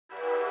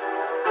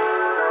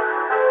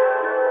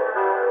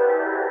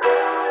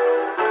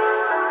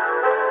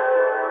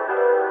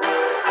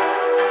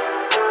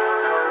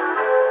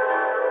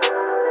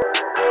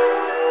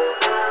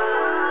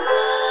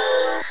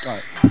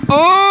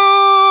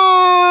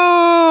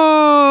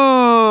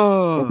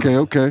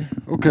Okay.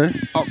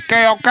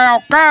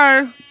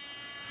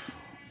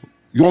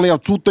 You only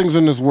have two things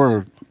in this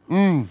world.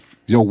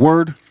 Your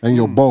word and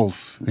your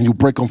balls. And you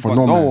break them for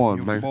no man. All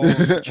right.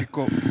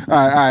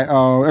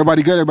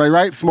 Everybody good? Everybody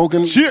right?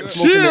 Smoking in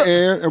the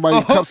air.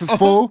 Everybody cups is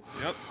full.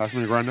 Yep. Pass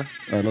me the grinder.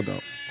 All right, no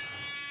doubt.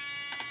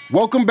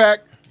 Welcome back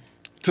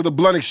to the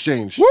Blunt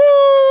Exchange. Woo!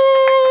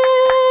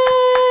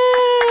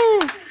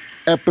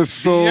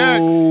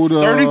 Episode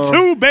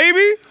 32,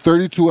 baby.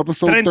 32,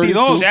 episode 32.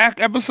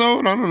 Shaq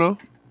episode, I don't know.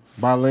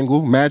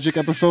 Bilingual, Magic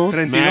episode.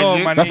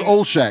 Magic. That's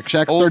old Shaq.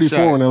 Shaq 34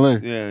 Shaq. in LA.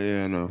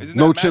 Yeah, no.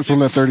 No chips from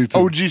that 32.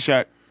 OG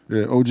Shaq.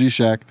 Yeah, OG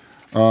Shaq.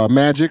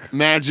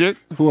 Magic.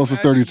 Who else is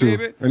 32?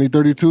 baby. Any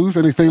 32s?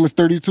 Any famous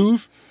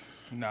 32s?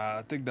 Nah,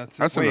 I think that's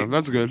it. That's enough.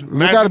 That's good.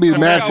 There's got to be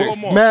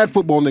mad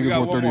football niggas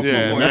got with one more. 32.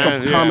 Yeah,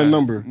 That's a common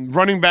number.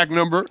 Running back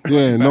number.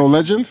 Yeah, no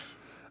legends?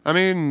 I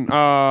mean,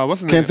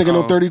 what's the name? Can't think of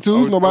no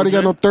 32s? Nobody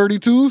got no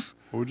 32s?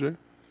 OJ?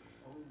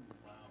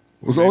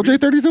 Was OJ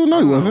 32? No,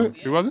 he wasn't.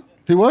 He wasn't?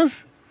 He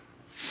was?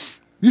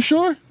 You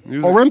sure?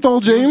 Was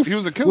Orenthal James he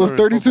was a killer was in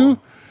 32?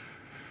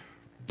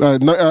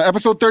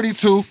 Episode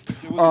 32.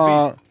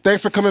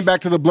 Thanks for coming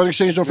back to the Blunt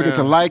Exchange. Don't forget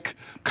to like,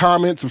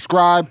 comment,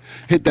 subscribe,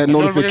 hit that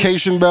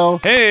notification bell.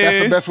 Hey.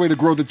 That's the best way to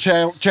grow the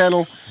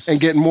channel and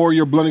get more of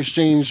your Blunt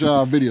Exchange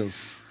videos.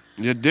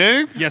 You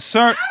dig? Yes,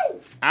 sir.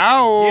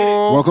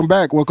 Ow. Welcome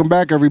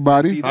back,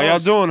 everybody. How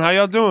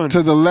y'all doing?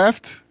 To the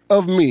left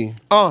of me,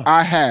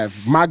 I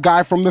have my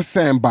guy from the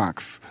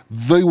sandbox,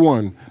 the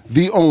one,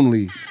 the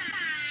only,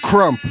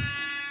 Crump,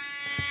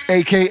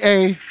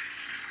 a.k.a.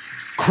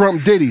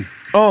 Crump Diddy,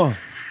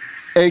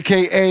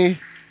 a.k.a.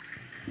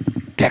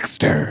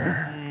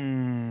 Dexter.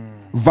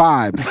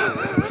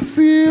 Vibes.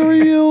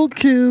 Serial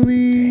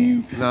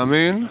killing. Know what I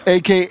mean?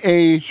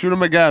 A.k.a. Shooter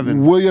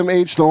McGavin. William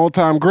H., the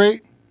all-time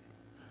great,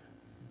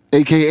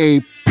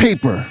 a.k.a.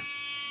 Paper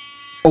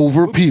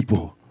over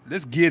people.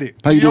 Let's get it.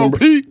 How you doing,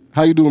 Pete.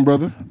 How you doing,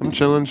 brother? I'm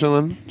chilling,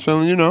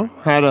 you know.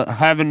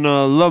 Having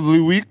a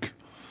lovely week.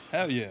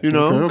 Hell yeah. You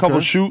know, Okay. a couple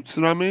shoots,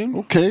 you know what I mean?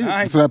 Okay,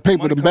 Alright. so that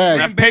paper, the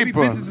bag.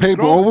 Paper.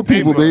 Paper over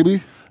people,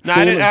 baby. No,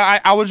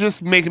 I was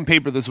just making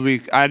paper this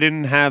week. I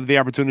didn't have the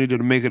opportunity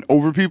to make it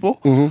over people,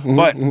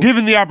 but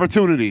given the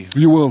opportunity,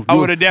 You will. I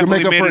would have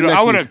definitely made it.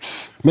 I would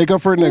have. Make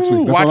up for it next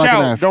week. That's Watch all I can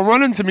out! ask. Don't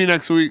run into me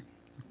next week,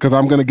 Because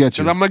I'm gonna get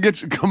you. cause I'm gonna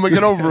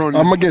get over on you.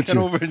 I'm gonna get Get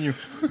you. over in you.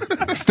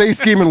 Stay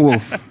scheming,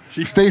 Wolf.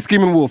 Stay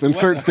scheming, Wolf.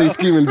 Insert stay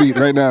scheming beat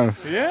right now.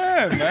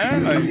 Yeah,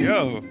 man. Like,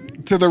 yo.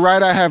 To the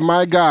right, I have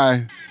my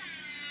guy,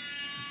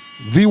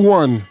 the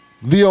one,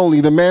 the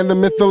only, the man, the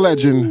myth, the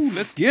legend,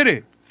 Let's get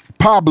it.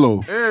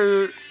 Pablo,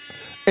 Hey.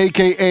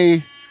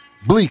 a.k.a.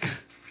 Bleak,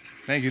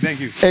 Thank you.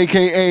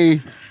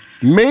 a.k.a.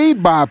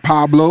 Made by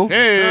Pablo,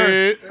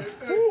 Hey.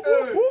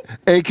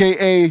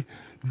 a.k.a.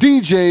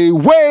 DJ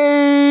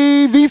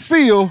Wavy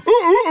Seal,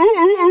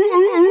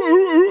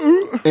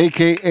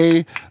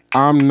 a.k.a.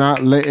 I'm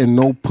not letting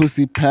no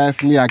pussy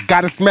pass me. I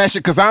gotta smash it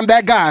because I'm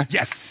that guy.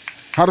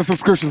 Yes. How the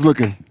subscriptions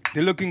looking?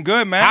 They're looking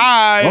good, man.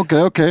 Hi.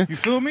 Okay. You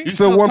feel me?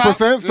 Still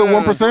 1%? Still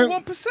Yeah. 1%?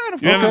 1%.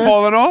 Of You haven't Okay.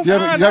 fallen off? You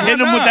haven't- you haven't-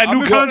 Hitting them with that I'm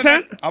new in front of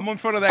content? I'm in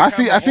front of that. I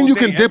seen you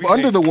can dip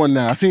under the one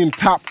now. I seen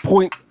top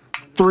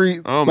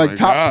 0.3, Oh my like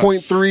top gosh.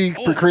 0.3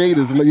 for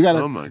creators. And you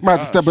gotta Oh my might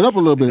have to step it up a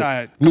little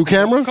bit. New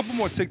camera, A couple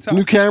more TikTok.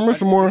 New camera,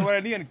 some more- You know what I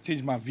need? I need to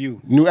change my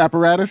view. new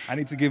apparatus. I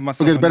need to give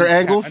myself Okay, better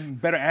angles?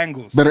 Better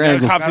angles. Better gotta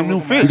angles. cop some new You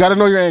fits. gotta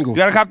know your angles.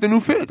 You gotta cop the new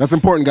fits. That's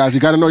important, guys.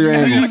 You gotta know your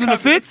angles. Reusing the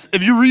fits?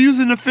 If you're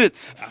reusing the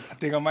fits, I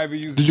think I might be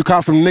using Did you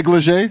cop some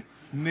negligee?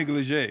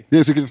 negligee.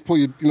 Yeah, so you can just pull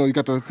your, you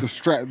got the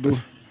strap, the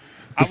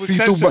I was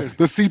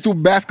censored. see-through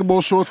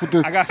basketball shorts with the.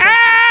 I got censored.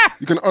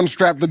 You can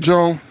unstrap the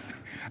joint.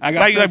 I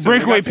got Like censored.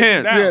 breakaway I got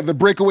taken pants. down. Yeah, the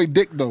breakaway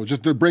dick though,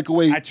 just the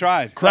breakaway. I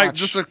tried. like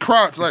just a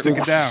crotch, like Take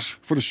it down.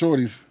 For the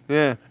shorties.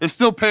 Yeah, it's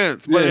still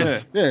pants, but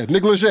Yeah,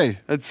 negligee.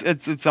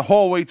 it's a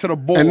hallway to the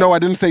bowl. And no, I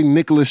didn't say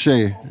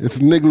negligee.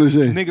 It's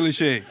negligee.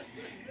 Negligee.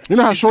 You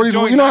know how It's the shorties,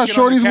 joint you know how knocking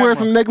on the shorties wear camera.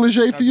 some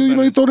negligee for you. You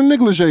know, you throw the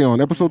negligee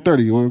on. Episode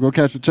 30. We'll go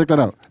catch it. Check that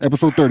out.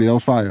 Episode 30. That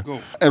was fire. Go.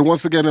 And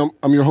once again,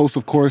 I'm your host,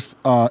 of course,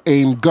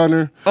 Aim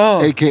Gunner,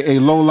 aka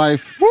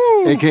Lowlife,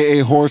 aka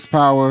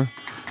Horsepower,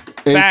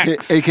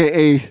 Facts.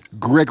 aka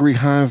Gregory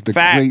Hines, the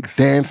Facts. great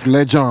dance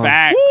legend,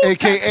 Facts.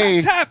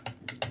 aka Tap.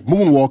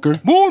 Moonwalker,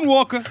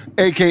 Moonwalker.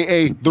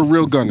 aka The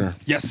Real Gunner.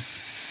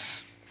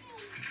 Yes.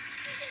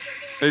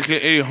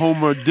 AKA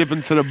Homer dip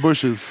into the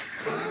bushes.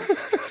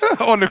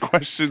 On the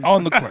questions.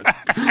 On the court. And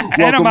I'm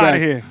Welcome out back.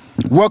 of here.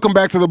 Welcome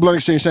back to the Blunt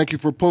Exchange. Thank you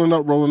for pulling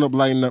up, rolling up,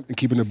 lighting up, and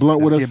keeping it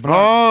blunt with us. get blunt.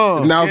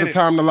 Oh, Now's get the it.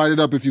 time to light it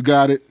up if you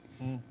got it.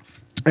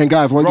 And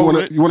guys, Roll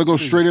you want to go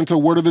straight into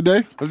word of the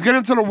day? let's get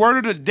into the word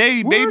of the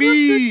day,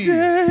 baby.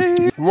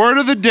 Word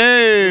of the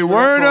day.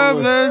 Word of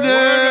the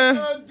day.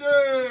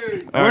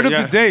 Word of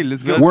the day.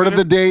 Let's go. Word of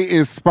the day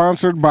is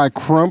sponsored by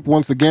Crump.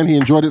 Once again, he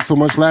enjoyed it so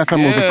much last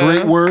time. It was a Yeah.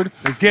 great word.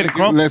 Let's get it,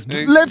 Crump. Let's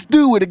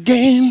do it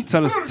again.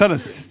 Tell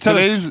us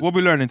Today's- what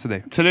we learning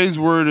today. Today's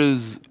word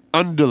is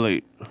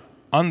undulate.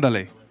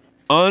 Undulate.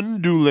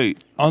 Undulate.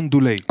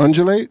 Undulate.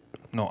 Undulate.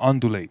 No,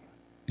 undulate.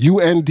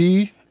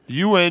 UND.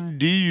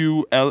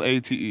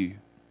 UNDULATE.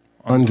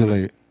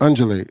 Undulate.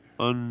 Undulate.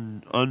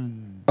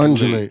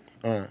 Undulate.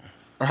 All right.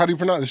 How do you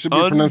pronounce it? It should be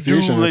a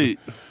pronunciation. Undulate.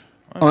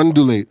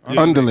 Undulate.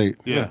 Undulate.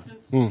 Yeah.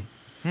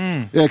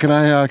 Yeah, can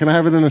I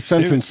have it in a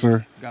sentence,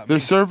 sir? The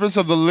surface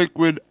of the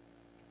liquid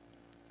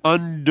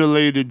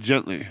undulated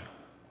gently.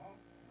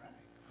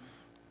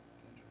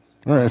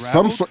 All right, it's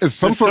some sort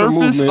of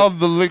movement. The surface of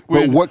the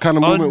liquid but what kind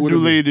of movement would it be?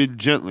 undulated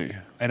gently.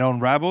 It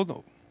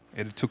unraveled.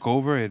 It took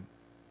over. It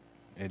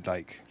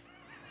like.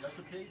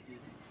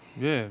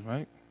 Yeah,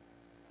 right.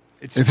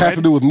 It has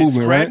to do with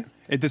movement, right?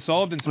 It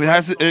dissolved and spread. It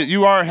has to,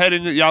 y'all are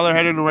heading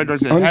in the right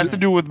direction. It has to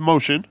do with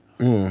motion.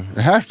 Yeah,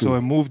 it has to. So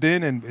it moved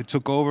in and it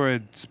took over.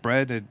 It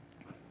spread. It.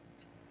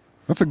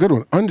 That's a good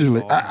one.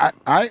 Undulate.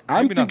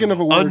 I'm thinking of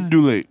a word.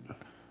 Undulate.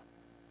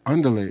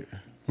 Undulate.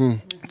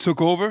 It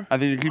took over. I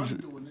think it keeps.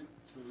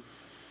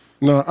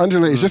 No,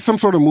 undulate. It's just some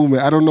sort of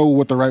movement. I don't know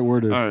what the right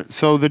word is. All right.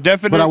 So the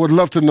definition. But I would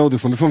love to know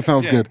this one. This one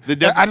sounds good. I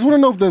just want to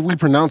know if we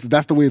pronounce it.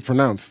 That's the way it's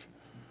pronounced.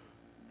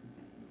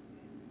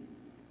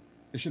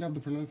 It should have the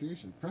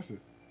pronunciation. Press it.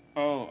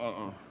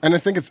 Oh. And I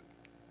think it's.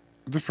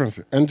 Just pronounce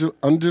it.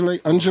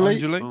 Undulate.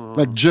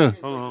 Like J.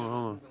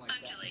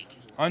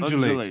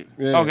 Undulate.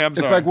 Yeah. Okay, I'm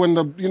sorry. It's like when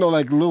the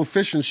like little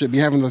fish and shit be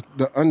having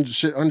the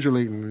shit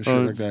undulating and shit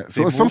like that.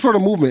 So it's some sort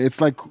of movement.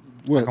 It's like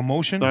what? Like a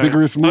motion.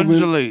 Vigorous movement.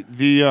 Undulate.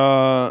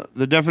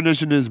 The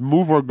definition is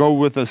move or go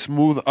with a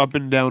smooth up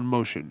and down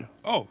motion.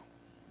 Oh.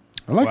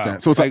 I like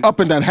that. So it's like up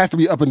and down. It has to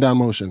be up and down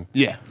motion.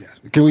 Yeah.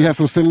 Can we have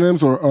some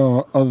synonyms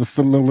or other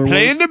similar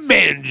Playing words? the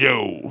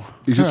banjo.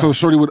 So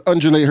Shorty would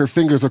undulate her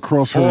fingers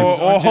across her.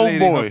 Or Homeboy.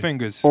 homeboy.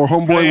 Fingers. Or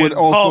homeboy would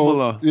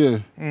also.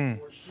 Pamela. Yeah.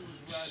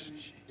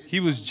 He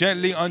was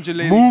gently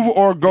undulating. Move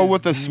or go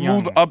with a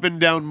smooth up and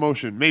down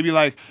motion. Maybe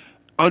like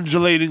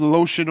undulating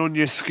lotion on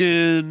your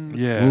skin.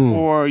 Yeah.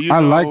 Or I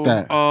like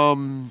that.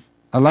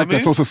 I like that.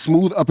 mean? So it's a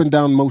smooth up and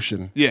down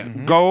motion. Yeah.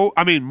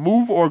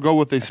 Move or go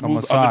with a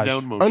smooth up and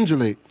down motion.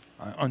 Undulate.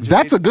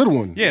 That's a good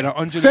one. Yeah, the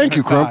undulate. Thank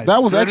you, Crump.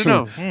 That was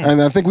excellent.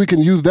 And I think we can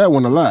use that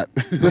one a lot.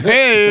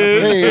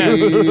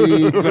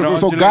 Hey.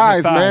 So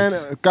guys, man,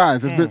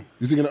 guys, it's been.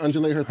 Is he gonna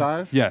undulate her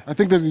thighs? Yeah. I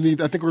think we're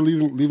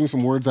leaving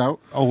some words out.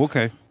 Oh,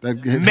 okay.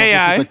 That May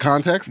I? The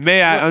context.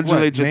 May I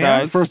undulate your May I?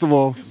 thighs? First of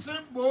all,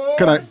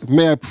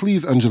 may I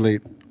please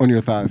undulate on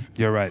your thighs?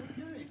 You're right.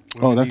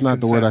 Oh, that's not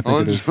the word I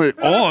think it is. Undulate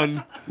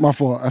on. My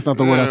fault. That's not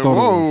the word I thought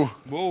it was.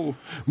 Whoa.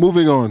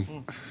 Moving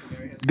on.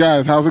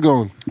 Guys, how's it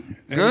going?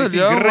 Good,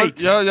 yo. Great.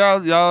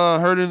 Y'all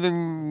heard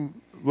anything?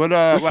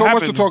 There's so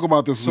much to talk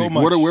about this week.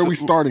 much. Where are we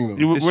starting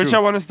though? Which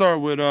y'all want to start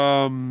with?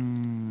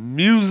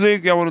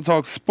 Music. Y'all want to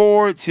talk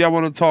sports? Y'all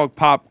want to talk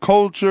pop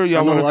culture?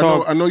 Y'all want to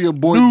talk? I know your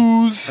boy.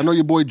 News. I know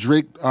your boy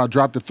Drake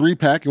dropped a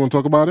 3-pack. You want to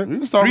talk about it? We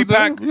can start with that.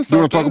 3-pack. We can You start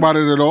want to talk with that.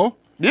 about it at all?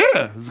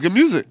 Yeah, it's good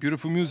music.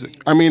 Beautiful music.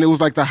 I mean, it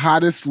was like the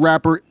hottest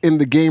rapper in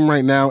the game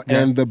right now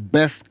and the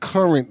best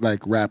current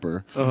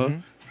rapper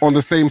on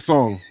the same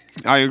song.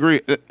 I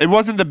agree. It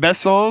wasn't the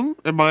best song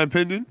in my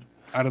opinion.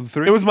 Out of the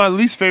three? It was my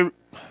least favorite.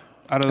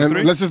 Out of the And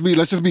three?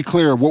 let's just be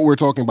clear what we're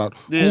talking about.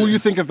 Yeah. Who do you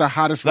think is the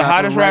hottest The rapper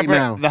hottest right rapper.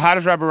 now? The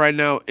hottest rapper right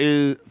now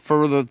is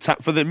for the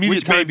immediate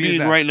Which time baby is being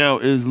that? right now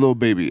is Lil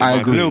Baby. I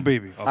agree. Lil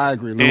Baby. Okay. I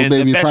agree. Lil And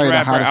Baby the is best probably the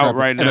rapper hottest out rapper.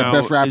 right And the now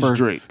best is rapper,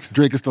 Drake.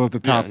 Drake is still at the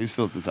top Yeah, he's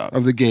still at the top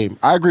of the game.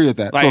 I agree with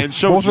that. Like, it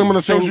shows both of them on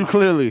the shows same. you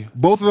clearly.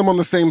 Both of them on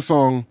the same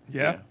song.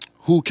 Yeah.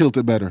 Who killed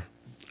it better?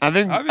 I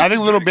think Obviously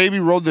Lil Drake. Baby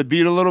rode the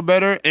beat a little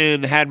better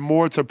and had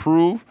more to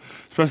prove,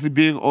 especially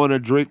being on a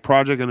Drake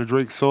project and a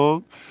Drake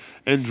song.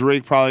 And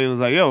Drake probably was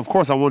like, "Yo, of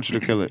course I want you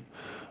to kill it."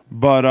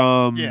 But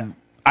Yeah.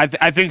 I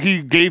think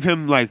he gave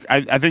him I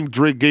think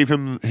Drake gave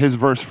him his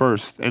verse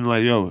first and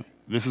like, "Yo,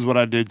 this is what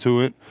I did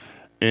to it."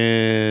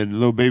 And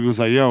Lil Baby was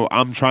like, "Yo,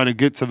 I'm trying to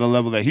get to the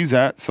level that he's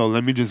at, so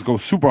let me just go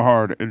super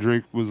hard." And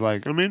Drake was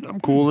like, "I mean, I'm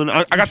cool, and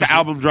I got the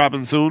album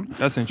dropping soon."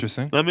 That's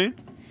interesting. I mean,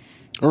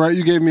 All right,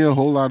 you gave me a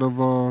whole lot of.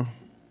 on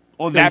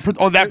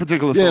that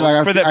particular song. Yeah,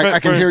 like For I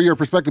can hear your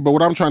perspective, but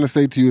what I'm trying to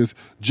say to you is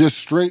just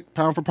straight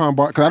pound for pound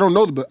bar because I don't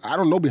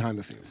know behind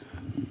the scenes.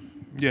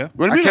 Yeah.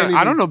 What do I you mean? can't I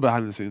even- don't know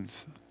behind the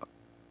scenes.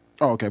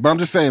 Oh, okay, but I'm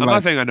just saying. I'm like,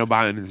 not saying I know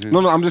behind the scenes.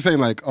 No, I'm just saying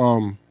like,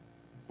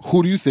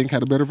 who do you think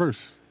had a better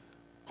verse?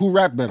 Who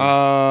rapped better?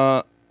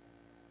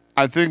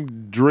 I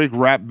think Drake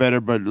rapped better,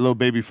 but Lil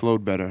Baby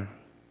flowed better.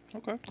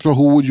 Okay. So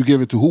who would you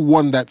give it to? Who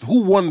won that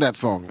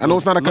song? I know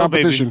it's not a Lil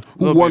Baby. competition.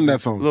 Who Lil won Baby.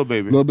 that song? Lil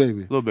Baby. Lil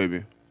Baby. Lil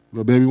Baby.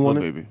 Lil Baby won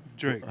Lil it. Baby.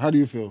 Drake. How do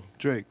you feel?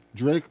 Drake.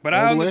 Drake. But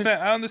all I the way?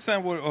 understand. I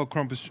understand what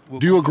Crump is.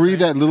 Do you agree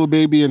that Lil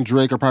Baby and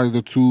Drake are probably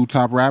the two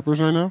top rappers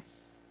right now?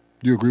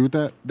 Do you agree with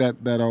that?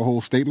 That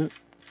whole statement?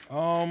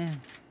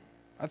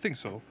 I think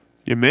so.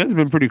 Your man's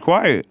been pretty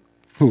quiet.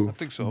 Who? I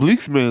think so.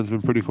 Bleak's man's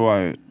been pretty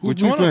quiet. Who's Which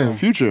Bleak's one of man? them?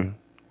 Future.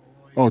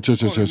 Oh, chill.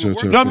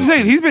 No, I'm just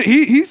saying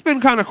he's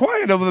been kind of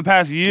quiet over the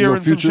past year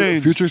and some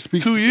change. Future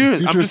speaks. 2 years.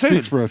 Future I'm just saying.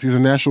 speaks for us. He's a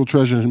national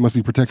treasure and must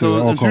be protected at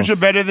So all is Future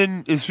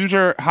costs. is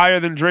Future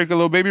higher than Drake and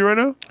Lil Baby right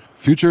now?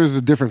 Future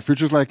is different.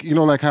 Future's like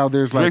like how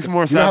there's like Drake's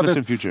more you know how established there's-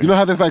 than Future. You know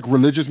how there's like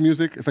religious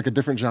music? It's like a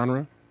different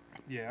genre.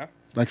 Yeah.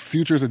 Like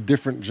Future is a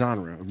different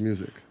genre of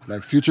music.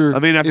 Like Future. I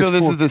mean, I feel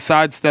this is the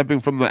sidestepping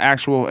from the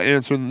actual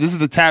answer. This is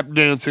the tap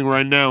dancing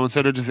right now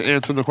instead of just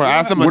answering the question. I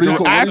asked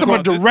him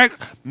a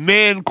direct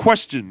man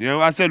question. You know,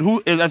 I said,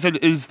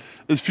 is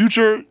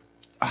Future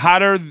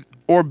hotter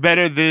or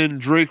better than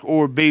Drake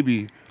or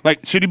Baby?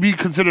 Like, should he be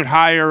considered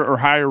higher or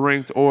higher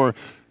ranked or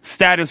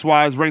status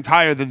wise ranked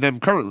higher than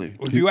them currently?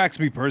 If you ask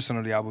me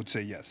personally, I would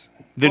say yes.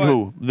 Then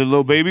who? The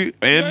Lil Baby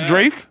and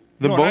Drake?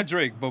 No, not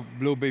Drake, but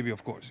Lil Baby,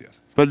 of course, yes.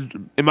 But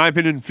in my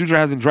opinion, Future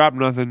hasn't dropped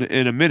nothing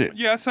in a minute.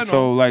 Yes, I know.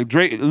 So like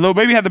Drake, Lil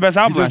Baby had the best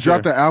album. He just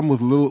dropped the album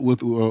with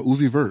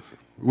Uzi Vert,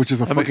 which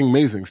is fucking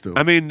amazing still.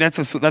 I mean, that's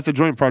a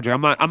joint project.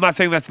 I'm not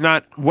saying that's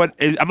not what.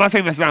 I'm not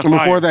saying that's not. And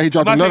before that, he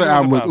dropped another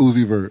album with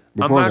Uzi Vert.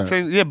 I'm not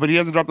saying but he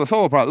hasn't dropped a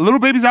solo project. Lil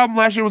Baby's album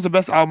last year was the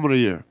best album of the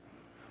year.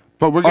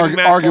 But we're getting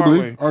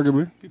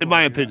arguably, in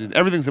my opinion,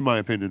 everything's in my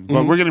opinion.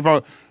 But we're getting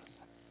far.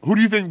 Who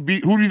do you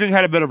think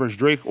had a better verse,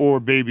 Drake or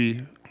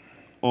Baby,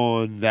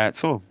 on that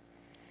song?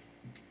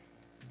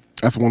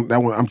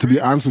 That one. To be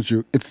honest with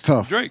you, it's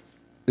tough. Drake.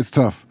 It's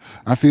tough.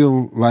 I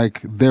feel like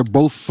they're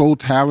both so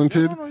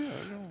talented.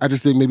 I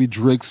just think maybe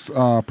Drake's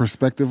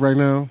perspective right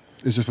now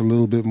is just a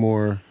little bit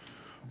more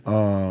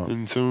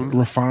in tune,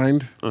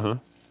 refined.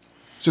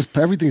 Just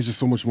everything's just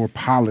so much more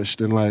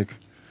polished and like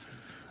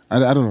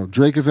I don't know.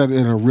 Drake is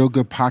in a real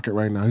good pocket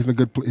right now. He's in a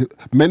good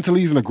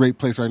mentally. He's in a great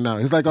place right now.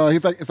 It's like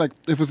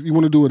if you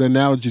want to do an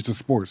analogy to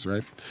sports,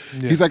 right?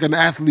 Yeah. He's like an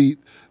athlete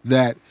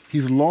that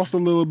he's lost a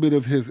little bit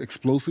of his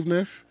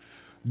explosiveness.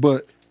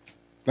 But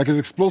like his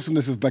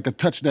explosiveness is like a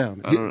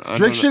touchdown.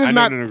 Drake shit is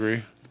not. I don't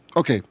agree.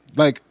 Okay,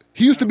 like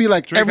he used to be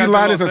like Drake every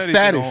line is a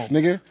status,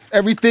 nigga.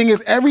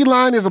 Every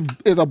line is a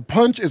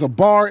punch, is a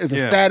bar, is a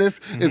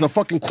status, is a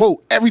fucking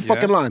quote. Every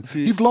fucking line.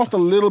 He's lost a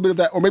little bit of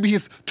that, or maybe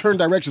he's turned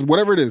directions.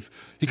 Whatever it is,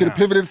 he could have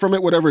pivoted from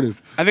it. Whatever it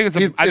is. I think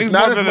it's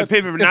more of a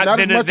pivot, not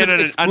than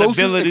an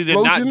ability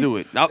to not do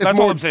it. That's it's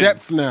more all I'm saying.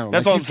 Depth now.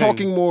 That's all I'm saying.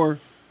 He's talking more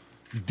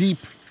deep.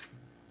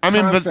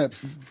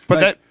 Concepts.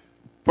 But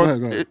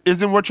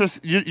isn't what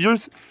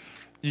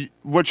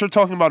you're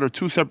talking about are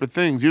two separate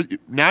things.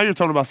 Now you're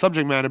talking about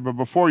subject matter, but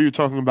before you're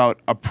talking about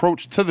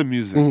approach to the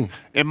music.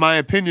 In my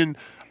opinion,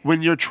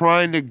 when you're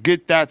trying to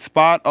get that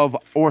spot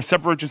or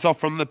separate yourself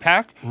from the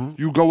pack,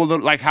 you go a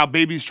little like how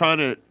Baby's trying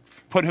to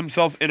put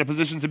himself in a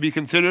position to be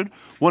considered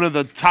one of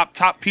the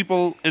top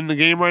people in the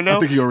game right now. I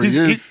think he already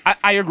is.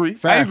 I agree.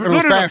 Fast. I agree. It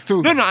was fast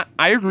too. No,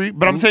 I agree.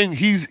 But I'm saying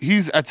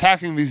he's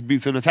attacking these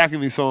beats and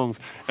attacking these songs,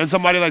 and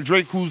somebody like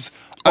Drake who's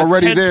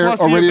already there,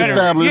 already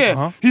established.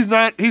 Yeah, he's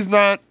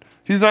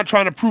not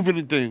trying to prove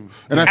anything.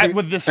 And I think,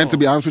 with this song. and to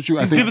be honest with you,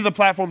 he's giving the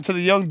platform to the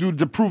young dude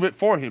to prove it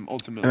for him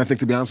ultimately. And I think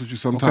to be honest with you,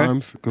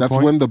 sometimes that's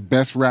when the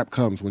best rap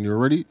comes, when you're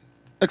already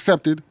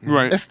accepted,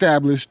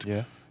 established.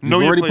 Yeah. You've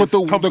already put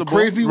the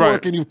crazy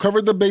work and you've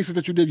covered the bases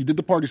that you did. You did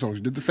the party songs,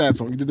 you did the sad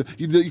song,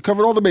 you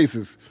covered all the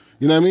bases.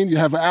 You know what I mean? You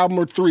have an album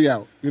or 3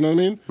 out. You know what I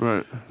mean?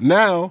 Right.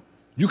 Now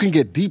you can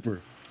get deeper.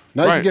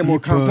 Now you can get more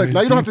complex.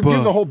 Now you don't have to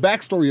give the whole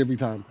backstory every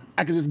time.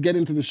 I can just get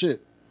into the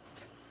shit.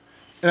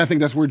 And I think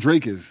that's where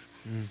Drake is.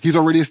 He's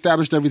already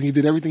established everything. He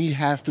did everything he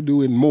has to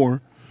do and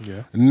more.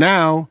 Yeah.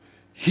 Now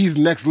he's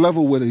next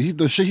level with it.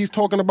 The shit he's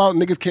talking about, some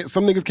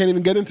niggas can't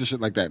even get into shit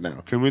like that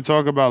now. Can we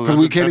talk about because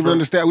we can't even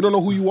understand. We don't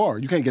know who you are.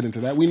 You can't get into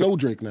that. We know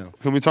Drake now.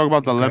 Can we talk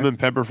about the lemon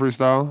pepper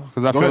freestyle?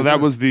 Because I feel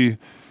that was the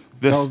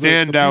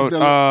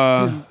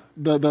standout.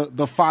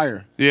 The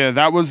fire. Yeah,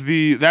 that was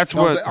the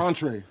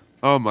entree.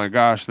 Oh my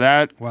gosh,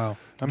 wow.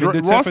 I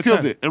mean, Ross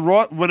killed it. And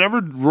whenever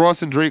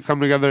Ross and Drake come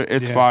together,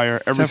 it's fire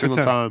every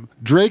single time.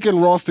 Drake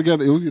and Ross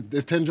together,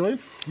 it's 10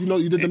 joints?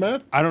 You did the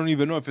math? I don't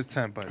even know if it's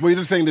 10, but... Well, you're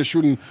just saying they're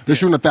shooting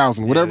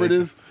 1,000. Whatever it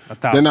is,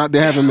 1,000. they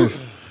haven't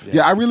missed.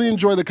 Yeah, I really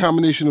enjoy the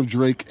combination of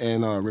Drake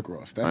and Rick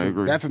Ross. I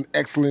agree. That's an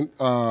excellent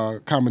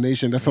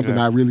combination. That's something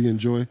I really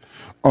enjoy.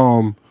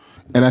 And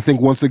I think,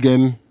 once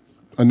again,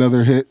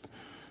 another hit.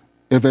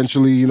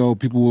 Eventually,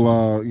 people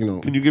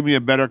will, Can you give me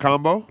a better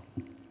combo?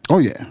 Oh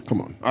yeah,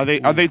 come on. Are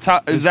they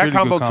top? Is that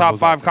combo top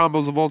 5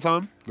 combos of all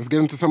time? Let's get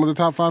into some of the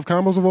top 5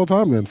 combos of all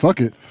time then. Fuck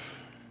it.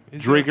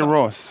 Drake and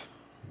Ross.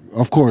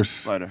 Of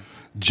course. Later.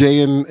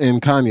 Jay and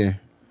Kanye.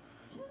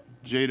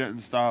 Jada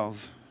and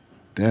Styles.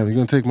 Damn, you're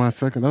gonna take my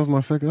second. That was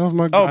my second. That was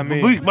my. Oh,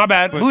 Bleak. My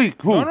bad.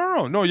 Bleak. Who?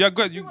 No. You're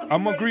good.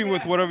 I'm agreeing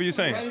with whatever you're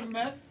saying.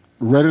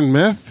 Red and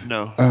Meth.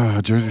 No.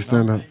 Jersey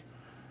Stand Up.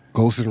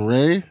 Ghost and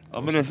Ray.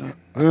 I'm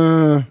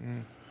gonna.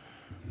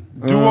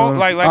 Duo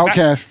like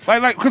Outkast.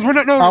 Because we're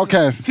not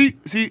Outkast.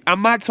 See,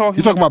 I'm not talking.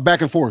 You're talking about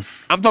back and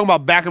forth. I'm talking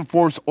about back and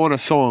forth on a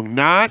song,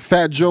 not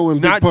Fat Joe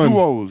and Big Pun. Not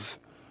duos.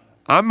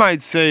 I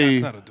might say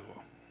that's not a duo.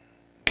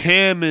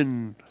 Cam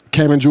and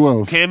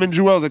Jewels. Or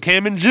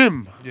Cam and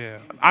Jim. Yeah.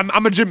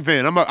 I'm a Jim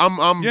fan. I'm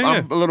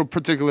a little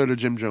particular to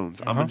Jim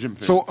Jones. I'm a Jim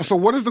fan. So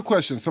what is the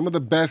question? Some of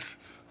the best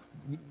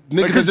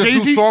niggas that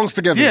just do songs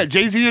together. Yeah,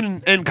 Jay-Z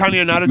and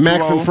Kanye are not a duo.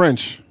 Max and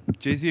French.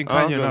 Jay-Z and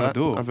Kanye are not a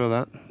duo. I feel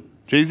that.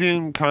 Jay-Z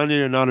and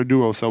Kanye are not a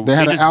duo, so they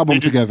had an album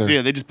together.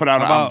 Yeah, they just put out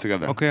an album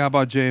together. Okay, how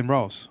about Jay and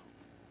Ross?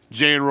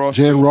 Jay and Ross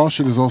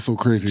shit is also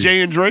crazy.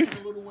 Jay and Drake?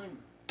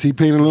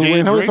 T-Pain and Lil Jay Wayne.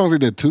 and How many Drake? songs they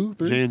did? 2,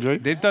 3? Jay and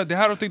Drake.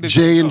 I don't think they.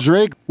 Jay and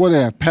Drake. What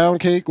they have? Pound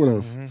Cake. What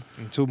else? And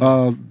 2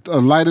 more.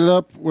 Light It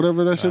Up.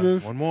 Whatever that shit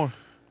is. One more.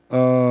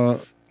 Uh,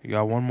 You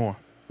got one more.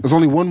 there's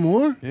only one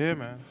more. Yeah,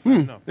 man. It's not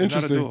enough. They're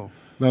Interesting. Not a duo.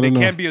 Not They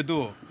enough. can't be a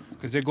duo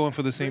because they're going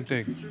for the same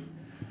thing.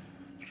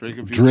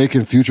 Drake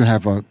and Future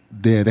have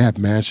they have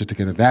mad shit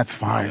together. That's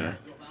fire.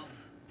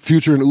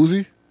 Future and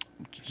Uzi.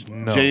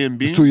 No. J and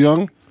B. It's too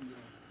young.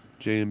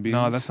 J and B.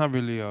 No, that's not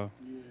really.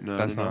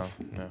 That's enough.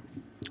 not. No.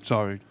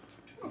 Sorry.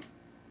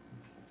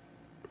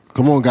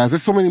 Come on, guys.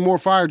 There's so many more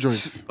fire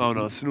joints. Oh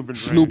no, Snoop and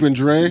Dre. Snoop and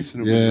Dre.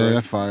 Snoop and Yeah, Dre.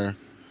 that's fire.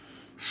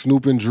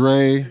 Snoop and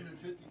Dre.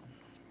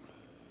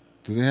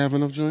 Do they have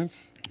enough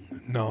joints?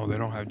 No, they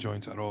don't have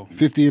joints at all.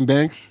 50 and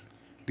Banks.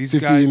 These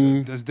 50 guys,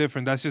 and- that's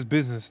different. That's just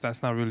business.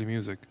 That's not really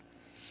music.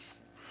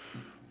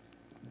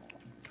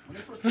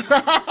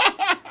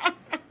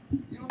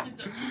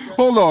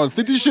 Hold on.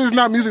 50 shit is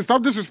not music.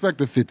 Stop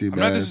disrespecting 50, I'm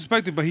man. not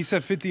disrespecting, but he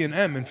said 50 and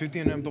M, and 50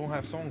 and M don't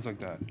have songs like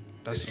that.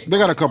 That's. They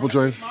got a couple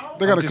joints.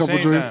 They got I'm a just couple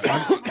saying joints.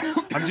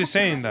 that. I'm just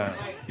saying that.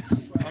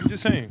 I'm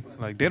just saying,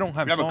 like they don't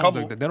have have a songs couple.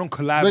 like that. They don't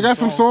collab. They got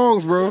some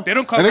songs, bro. They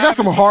don't And they got collab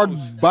some with hard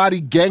songs. body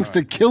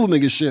gangster kill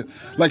nigga shit.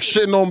 Like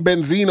shitting on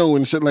Benzino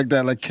and shit like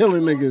that. Like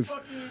killing niggas.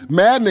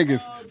 Mad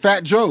niggas.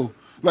 Fat Joe.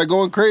 Like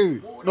going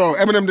crazy. No,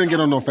 Eminem didn't get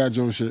on no Fat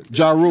Joe shit.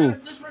 Ja Rule.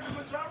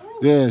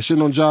 Yeah,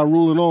 shitting on Ja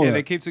Rule and all Yeah, that.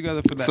 they came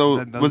together for that.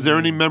 So, that was there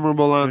any doesn't-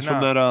 memorable lines They're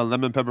from not. that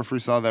Lemon Pepper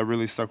freestyle that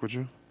really stuck with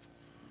you?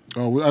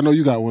 Oh, I know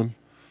you got one.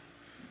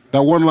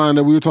 That one line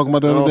that we were talking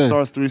about the It all other day.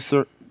 starts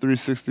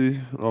 360.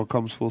 All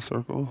comes full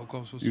circle. All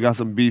comes full You got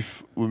some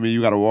beef with me.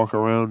 You got to walk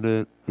around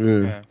it. Yeah.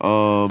 Yeah.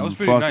 That was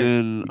pretty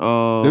Fucking.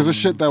 There's a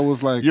shit that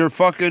was like, Your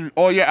fucking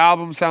all your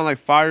albums sound like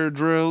fire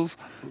drills.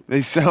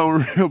 They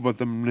sound real, but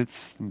them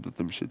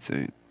shits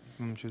ain't.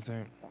 What you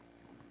think?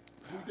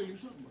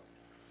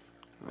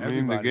 I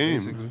mean, the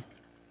game.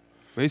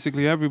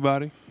 Basically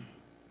everybody.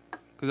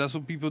 Because that's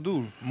what people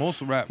do.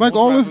 Most rap. like most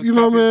all this, rappers you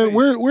know, copy man. and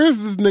paste.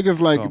 Where's this niggas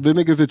like Oh. the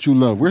niggas that you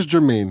love? Where's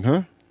Jermaine,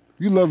 huh?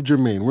 You love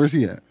Jermaine. Where's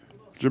he at?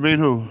 Jermaine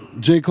who?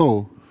 J.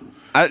 Cole.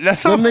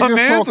 That's Them not my niggas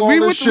man. talk all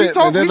this shit,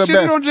 and they're the shitted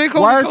best. on J.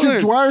 Cole. Why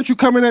and why aren't you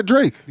coming at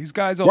Drake? These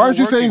guys are Why all aren't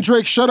you working. saying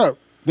Drake? Shut up,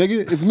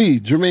 nigga. It's me,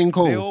 Jermaine They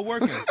Cole. all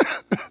working.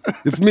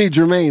 It's me,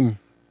 Jermaine.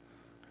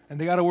 And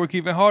they got to work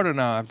even harder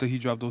now after he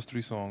dropped those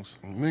 3 songs.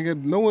 Nigga,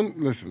 no one.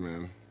 Listen,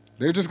 man.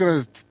 They're just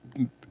gonna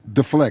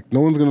deflect.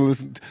 No one's gonna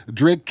listen.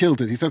 Drake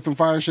killed it. He said some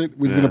fire shit.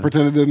 We're just gonna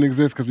pretend it doesn't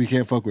exist because we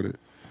can't fuck with it.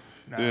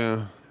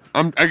 Yeah.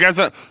 I guess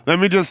let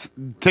me just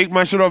take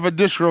my shit off a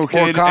distro, Or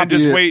kid, and copy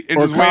just it. wait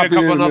Or a copy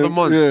couple it, another man.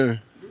 months. Yeah.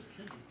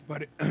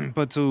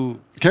 But to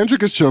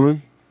Kendrick is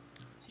chilling.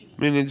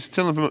 I mean, it's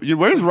chilling from.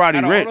 Where's Roddy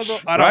Out of all Rich? of the-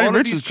 out of Roddy all of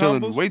Rich these is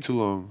chilling combos- way too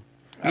long.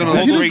 Out of You know, all He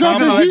those just Drake-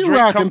 dropped like Heat Drake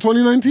Rock come- in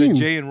 2019. the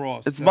Jay and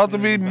Ross. It's about to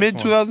be Definitely the mid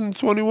best one.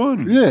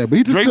 2021. Yeah, but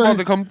he just Drake said about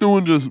to come through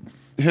and just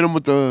hit him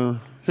with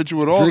hit you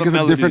with all Drake the is a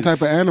melodies. different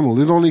type of animal.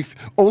 There's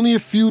only a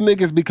few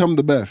niggas become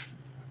the best.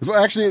 So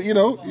actually, you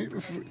know,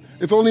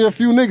 it's only a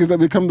few niggas that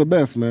become the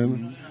best,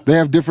 man. They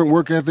have different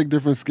work ethic,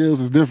 different skills.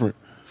 It's different.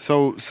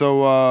 So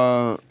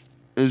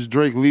is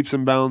Drake leaps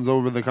and bounds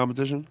over the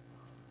competition?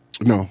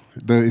 No,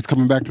 it's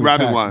coming back to the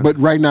Rapping pack. wise. But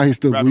right now he's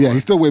still Rapping wise.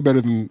 he's still way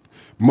better than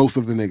most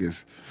of the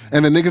niggas.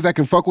 And the niggas that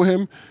can fuck with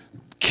him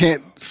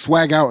can't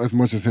swag out as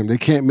much as him. They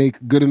can't make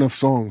good enough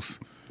songs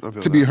I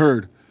feel to be that.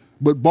 heard.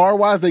 But bar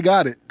wise, they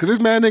got it. Because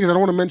there's mad niggas, I don't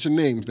want to mention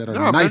names, that are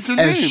No, nice mention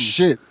as names.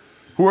 shit.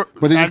 Who are,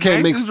 But they just as can't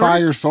nice make as Drake?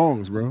 fire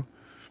songs, bro.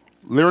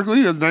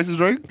 Lyrically, as nice as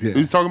Drake. Yeah.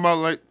 He's talking about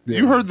like Yeah.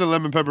 you heard the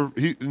Lemon Pepper.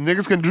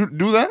 Niggas can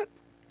do that.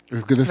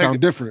 It's gonna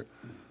sound different.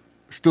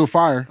 Still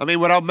fire. I mean,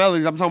 without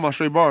melodies, I'm talking about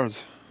straight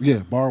bars. Yeah,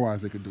 bar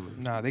wise, they could do it.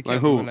 Nah, they Like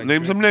can't who? do it like Name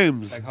Drake. some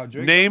names. Like how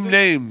Drake Name does it?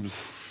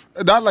 names.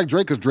 Not like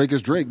Drake, because Drake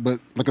is Drake, but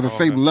like at the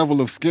same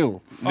level of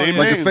skill. Name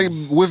Like the names.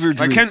 same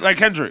wizardry. Like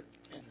Kendrick.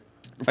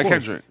 Like course.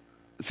 Kendrick.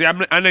 See,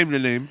 I named the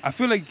name. I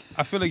feel like you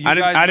I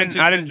didn't- guys I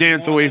mentioned didn't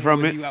dance more away than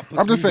from when it. you put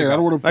I'm just saying, I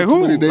don't want to Like put too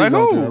who? many names Like out there.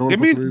 I don't who? wanna Give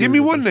put me too many give me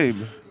names out one there.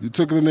 name. You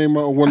took the name,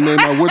 one name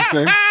I would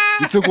say.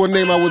 You took one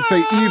name I would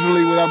say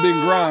easily without being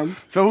grime.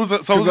 So who's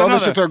Because the other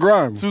another? shits are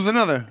grime. Who's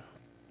another?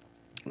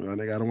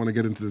 Nigga, I don't want to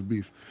get into this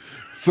beef.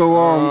 So,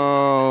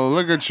 Oh,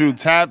 look at you.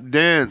 Tap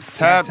dance.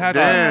 Tap Tap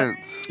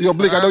dance. yo,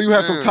 Blake, I know you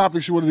had some dance.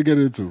 topics you wanted to get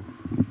into.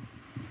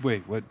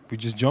 Wait, what? We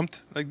just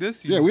jumped like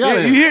this? Yeah, we Yeah, out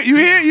you here. hear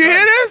this? You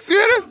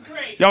hear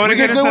this? Y'all want We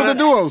to did get good into with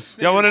the that? duos.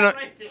 Y'all want to know?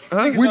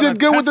 Huh? We did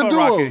good with the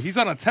Rocket. duos. He's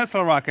on a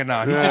Tesla rocket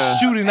now. He's just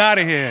shooting out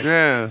of here.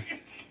 Yeah.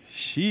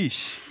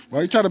 Sheesh.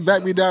 Why you trying to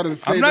back me down and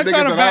say I'm the not niggas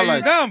trying to that back I you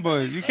like? down,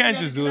 but you can't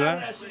just do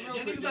that.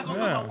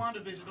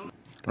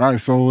 All right,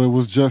 so it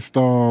was just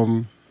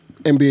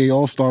NBA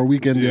All-Star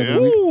Weekend the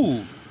other week.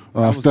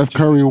 Ooh. Steph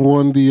Curry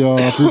won the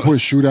three-point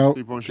shootout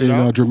Three-point in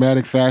shootout.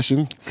 dramatic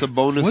fashion.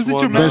 Sabonis Was it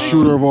won. dramatic? Best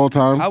shooter of all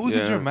time. How was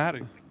Yeah. it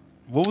dramatic?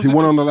 What was He it?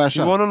 won on the last He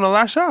shot. won on the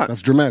last shot.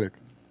 That's dramatic.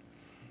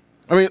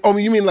 I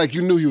mean, you mean like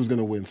you knew he was going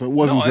to win, so it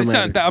wasn't No, it's not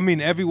dramatic. that. I mean,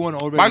 everyone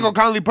already. Michael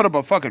Conley put up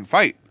a fucking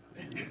fight.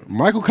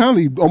 Michael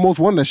Conley almost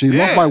won that shit. He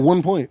lost Yeah. by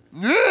 1 point.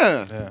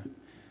 Yeah. Yeah.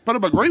 Put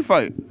up a great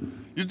fight.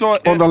 You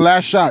thought on the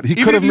last shot. He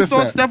could have missed that.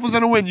 You thought Steph was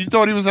gonna win. You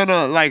thought he was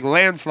gonna like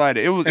landslide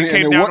it. It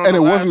came down and it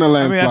wasn't a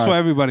landslide. I mean, that's what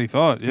everybody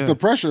thought. Yeah. It's the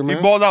pressure, man.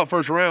 He balled out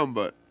first round,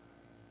 but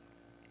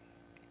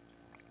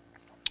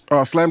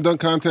slam dunk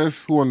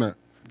contest. Who won that?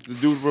 The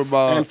dude from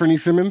Anthony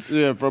Simmons.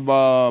 Yeah, from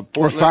Portland.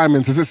 Or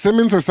Simons. Is it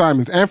Simmons or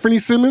Simons? Anthony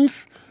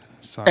Simmons.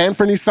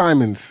 Anthony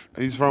Simons.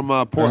 He's from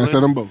Portland. I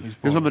said them both.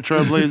 He's from the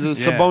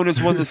Trailblazers. Yeah.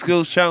 Sabonis won the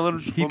skills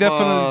challenge. He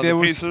definitely there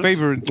was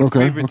favorite.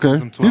 Okay.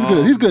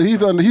 He's good.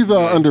 He's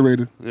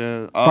underrated.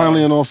 Yeah.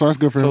 Finally an All-Star. It's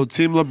good for him. So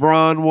Team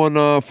LeBron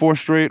won 4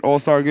 straight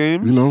All-Star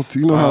games. You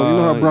know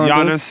how Bron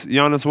does.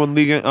 Giannis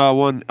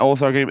won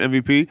All-Star game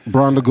MVP.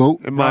 Bron the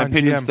GOAT. In my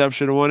opinion, Steph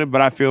should have won it, but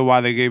I feel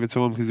why they gave it to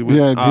him because he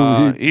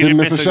didn't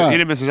miss a shot. He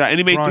didn't miss a shot, and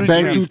he made 3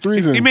 banged 2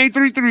 threes. He made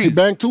 3 threes. He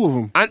banged 2 of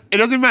them. It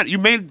doesn't matter. You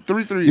made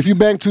 3 threes. If you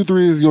bang 2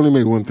 threes, you only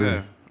made 1 3.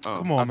 Yeah.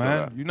 Come on,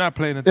 man. You're not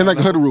playing it. And like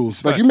hood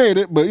rules. Like you made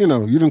it, but you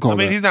didn't call it. I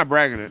mean, he's not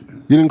bragging it.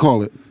 You didn't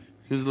call it.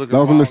 He was looking that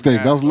was a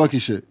mistake. That was lucky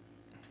shit.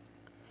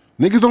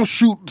 Niggas don't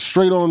shoot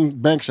straight on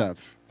bank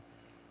shots.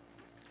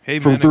 Hey,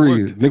 from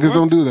 3. Niggas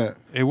don't do that.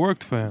 It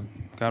worked for him.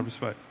 God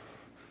respect.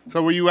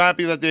 So were you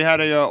happy that they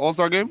had a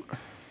All-Star game?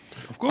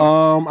 Of course.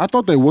 I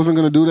thought they wasn't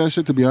going to do that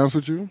shit, to be honest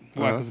with you.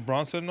 Why, because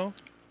Bron said no?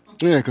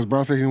 Yeah, because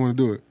Bron said he didn't want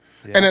to do it.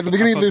 Yeah, and at the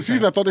beginning of the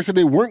season, I thought they said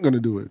they weren't going to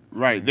do it.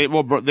 Right. They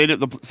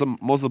did.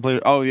 Most of the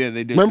players. Oh yeah,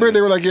 they did. Remember,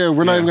 they were like, "Yeah,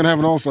 we're not even going to have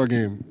an All-Star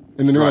game,"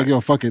 and then they were like,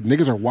 "Yo, fuck it,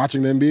 niggas are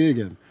watching the NBA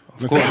again.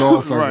 Let's have the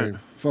All-Star game.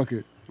 Fuck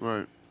it."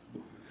 Right.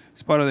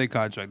 It's part of their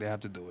contract. They have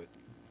to do it.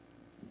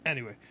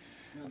 Anyway,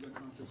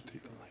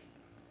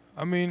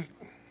 I mean,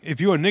 if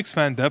you're a Knicks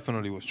fan,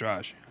 definitely was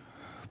trash.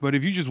 But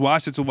if you just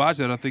watched it to watch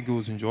it, I think it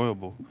was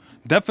enjoyable.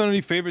 Definitely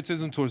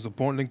favoritism towards the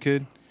Portland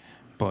kid,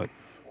 but.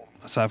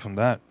 Aside from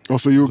that. Oh,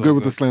 so you were good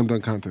with the slam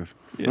dunk contest?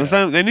 Yeah.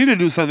 They need to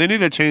do something. They need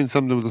to change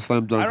something with the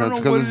slam dunk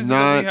contest because it's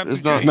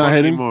not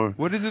hitting anymore.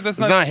 What is it that's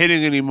not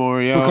hitting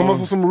anymore? Yo. So come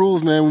up with some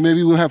rules, man.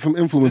 Maybe we'll have some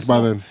influence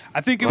by then.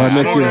 I think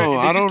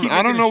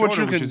I don't know what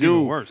you can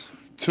do.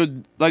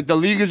 To like the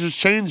league is just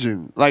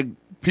changing. Like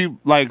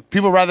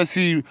people rather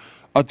see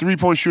a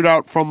 3-point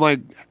shootout from like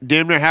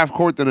damn near half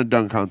court than a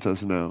dunk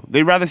contest now.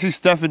 They'd rather see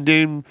Steph and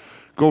Dame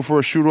go for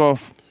a shoot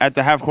off at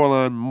the half court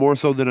line more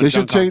so than a dunk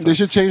contest. They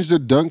should change the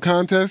dunk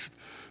contest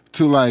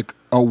to like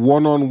a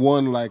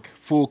one-on-one like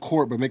full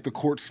court, but make the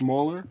court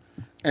smaller,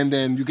 and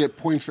then you get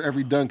points for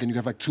every dunk, and you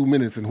have like 2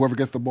 minutes, and whoever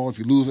gets the ball, if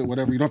you lose it,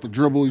 whatever, you don't have to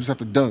dribble, you just have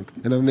to dunk,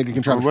 and then the nigga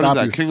can try to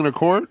stop you. King of the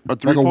court,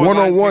 like a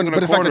one-on-one,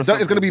 but it's like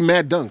it's gonna be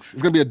mad dunks.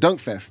 It's gonna be a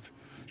dunk fest.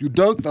 You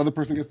dunk, the other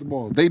person gets the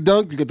ball. They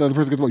dunk, you get the other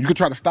person gets the ball. You could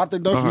try to stop their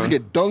dunks, so you can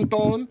get dunked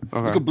on.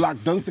 You could block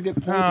dunks to get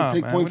points and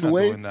take points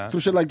away. Some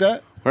shit like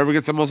that. Whoever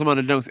gets the most amount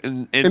of dunks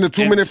in the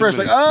 2-minute first,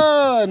 like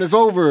and it's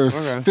over.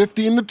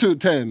 15 to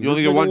 10. You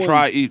only get 1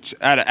 try each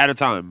at a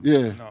time.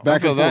 Yeah,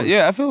 back and forth.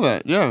 Yeah, I feel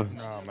that. Yeah.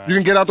 You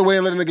can get out the way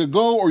and let a nigga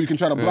go, or you can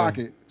try to block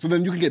it. So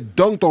then you can get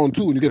dunked on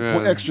too, and you get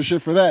extra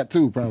shit for that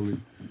too, probably.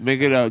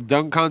 Make it a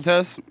dunk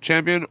contest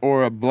champion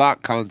or a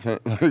block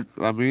contest.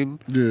 I mean,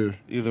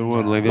 either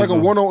one. Like a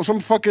one-on, some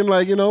fucking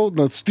like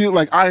the steel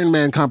like Iron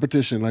Man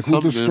competition. Like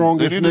who's the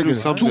strongest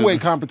nigga? 2-way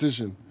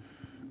competition.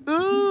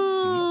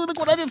 Ooh, look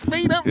what I just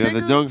made up. Yeah,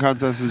 nigga. The dunk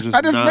contest is just.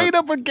 I just made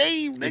up a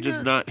game. Nigga. It's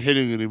just not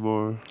hitting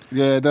anymore.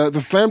 Yeah,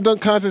 the slam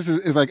dunk contest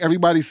is like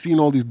everybody's seen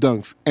all these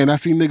dunks, and I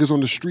see niggas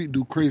on the street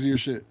do crazier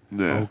shit.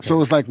 Yeah. Okay. So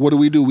it's like, what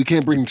do? We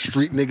can't bring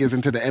street niggas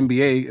into the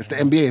NBA. It's the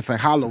NBA. It's like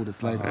hollowed.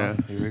 It's like,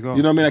 here we go.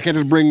 You know what I mean? I can't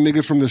just bring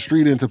niggas from the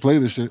street in to play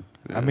this shit.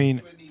 Yeah. I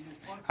mean,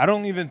 I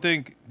don't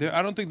think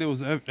there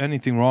was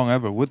anything wrong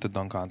ever with the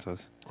dunk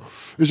contest.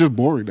 It's just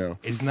boring now.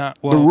 It's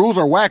not. The rules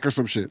are whack or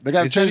some shit. They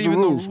got to change the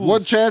rules.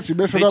 One chance, you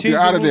mess it up, you're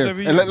out of there.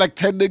 And let like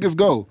 10 niggas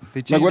go.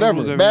 Like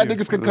whatever. Bad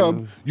niggas can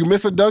come. You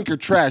miss a dunk, you're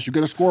trash. You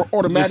get a score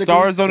automatically. The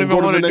stars don't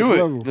even want to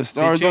do it. The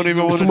stars don't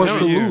even want to do it. Too much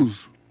to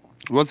lose.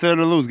 What's there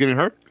to lose? Getting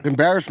hurt?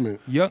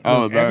 Embarrassment. Yeah.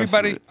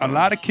 Everybody, a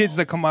lot of kids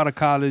that come out of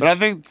college. But I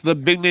think the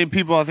big name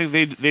people, I think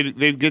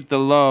they'd get the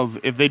love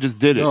if they just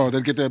did it. No,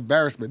 they'd get the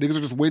embarrassment. Niggas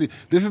are just waiting.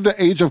 This is the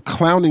age of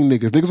clowning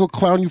niggas. Niggas will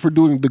clown you for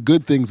doing the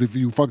good things if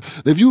you fuck.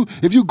 If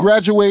you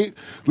graduate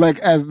like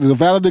as the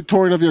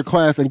valedictorian of your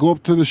class and go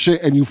up to the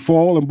shit and you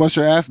fall and bust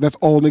your ass, that's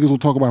all niggas will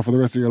talk about for the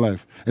rest of your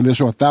life. And they'll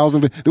show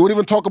 1,000. They won't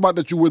even talk about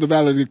that you were the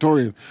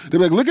valedictorian.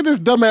 They'll be like, look at this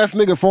dumbass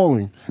nigga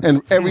falling.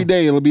 And every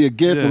day it'll be a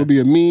gif, it'll be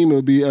a meme,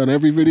 it'll be on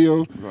every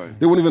video. Right.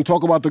 They won't even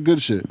talk about the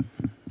good shit.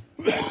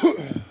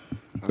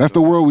 That's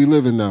the world we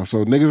live in now.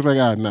 So niggas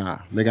like, nah,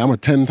 nigga, I'm a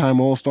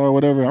 10-time All-Star or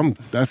whatever.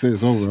 That's it.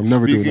 It's over. I'm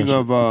never doing that shit.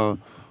 Speaking of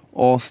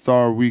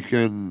All-Star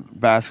Weekend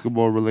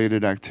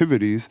basketball-related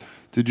activities,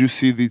 did you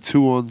see the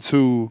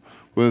 2-on-2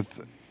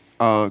 with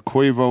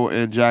Quavo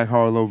and Jack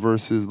Harlow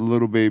versus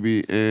Lil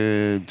Baby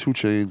and 2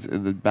 Chainz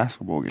in the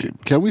basketball game?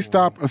 Can we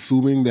stop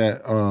assuming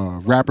that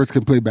rappers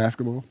can play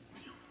basketball?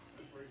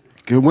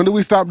 When do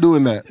we stop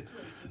doing that?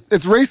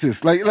 It's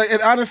racist. Like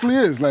it honestly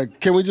is. Like,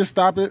 can we just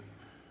stop it?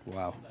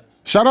 Wow.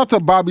 Shout out to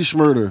Bobby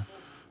Shmurda.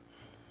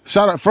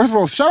 First of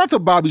all, shout out to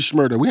Bobby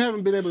Shmurda. We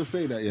haven't been able to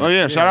say that yet. Oh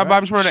yeah, shout out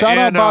Bobby Shmurda. Shout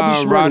out Bobby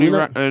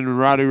Shmurda. And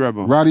Roddy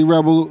Rebel. Roddy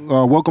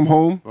Rebel, welcome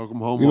home. Welcome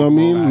home. You know what I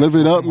mean? Live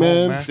it up,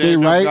 man. Stay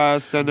right.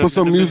 Guys, Put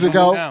some music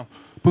out.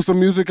 Put some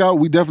music out.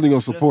 We definitely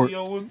gonna support.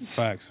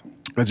 Facts.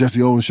 That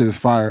Jesse Owens shit is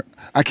fire.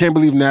 I can't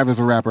believe Nav is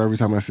a rapper every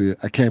time I see it.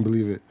 I can't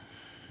believe it.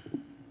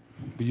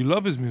 But you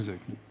love his music.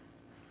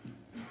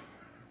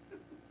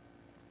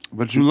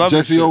 But you love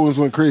Jesse Owens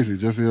went crazy.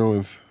 Jesse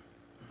Owens.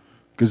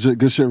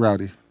 Good shit,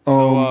 Rowdy.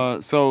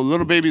 So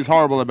Little Baby's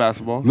horrible at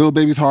basketball. Little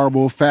Baby's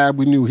horrible. Fab,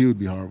 we knew he would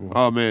be horrible.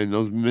 Oh man,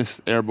 those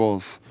missed air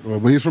balls. Well,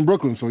 but he's from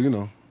Brooklyn, so you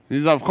know.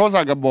 He's of course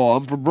I got ball.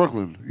 I'm from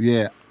Brooklyn.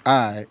 Yeah,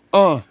 I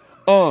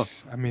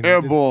mean,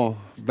 air ball.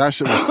 That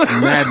shit was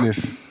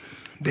madness.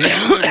 They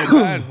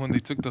were bad when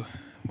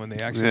they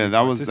actually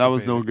that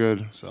was no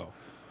good. So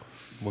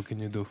what can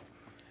you do?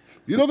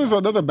 You know, there's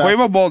another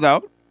Quavo balled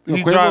out. Yo,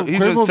 He Quavo's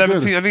just 17.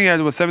 good. I think he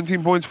had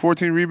 17 points,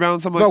 14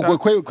 rebounds, something like that. No,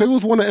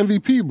 Quavo's won an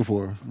MVP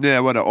before. Yeah,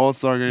 what an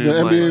All-Star game. The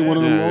NBA, one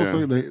of them yeah,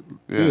 All-Star.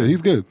 Yeah,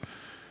 he's good.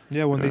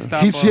 Yeah, when they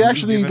stop, He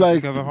actually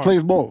like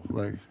plays ball.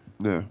 Like,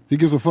 yeah, he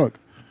gives a fuck.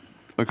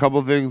 A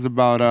couple things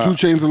about 2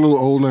 Chainz a little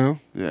old now.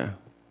 Yeah,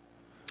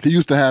 he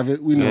used to have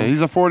it. We know. yeah,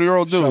 he's a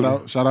 40-year-old dude.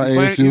 Shout out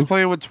ASU. ASU. He's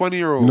playing with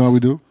 20-year-olds. You know how we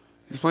do.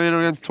 He's playing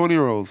against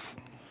 20-year-olds.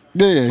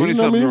 Yeah, you know what I mean?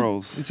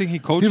 20-something-year-olds. You think he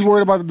coaching? He's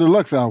worried about the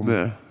deluxe album.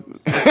 Yeah.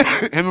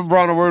 Him and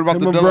Braun are worried about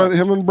the deluxe.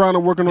 Him and Brown are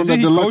working on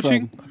that deluxe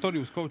coaching? album. I thought he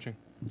was coaching.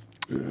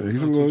 Yeah,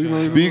 he's a little. You know,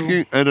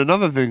 Speaking and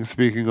another thing.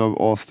 Speaking of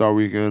All-Star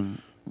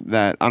Weekend,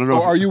 that I don't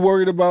know. Are you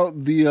worried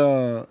about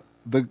the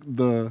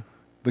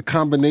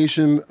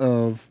combination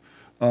of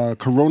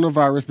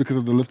coronavirus because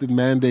of the lifted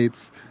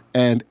mandates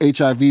and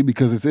HIV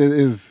because it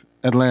is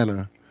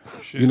Atlanta?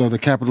 Shit. You know, the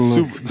capital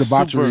of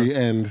debauchery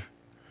and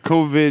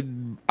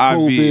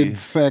COVID,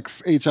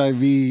 sex,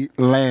 HIV,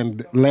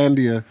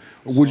 landia.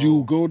 Would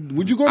you go to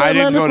I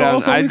didn't Atlanta go for down.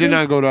 All-Star I did Weekend?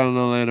 not go down to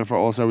Atlanta for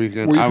All-Star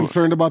Weekend. Were you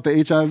concerned about the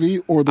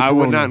HIV or the corona? I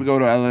would not go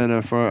to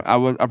Atlanta for.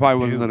 I probably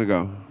wasn't gonna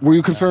go. Were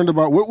you concerned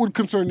about what would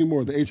concern you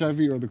more, the HIV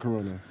or the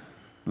corona?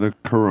 The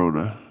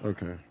corona.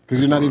 Okay, because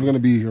you're not even going to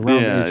be around the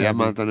HIV. Yeah, I'm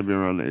not gonna be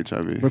around the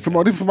HIV. But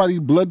somebody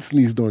blood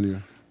sneezed on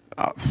you.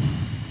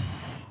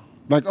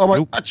 Like, oh my,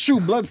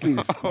 achoo, blood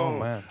sneeze. Oh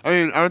man. I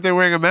mean, aren't they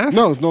wearing a mask?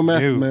 No, it's no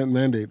mask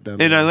mandate down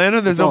there. In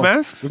Atlanta, there's no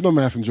masks? There's no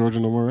masks in Georgia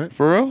no more, right?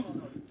 For real?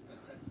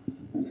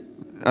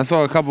 I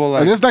saw a couple like.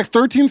 And there's like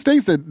 13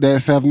 states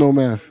that have no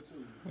masks.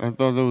 I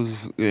thought there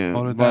was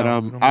Hold but it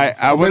down.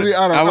 I would. Maybe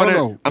I don't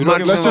know. I'm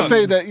not. Let's just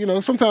say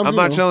that sometimes I'm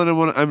not chilling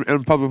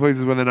in public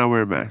places where they're not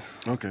wearing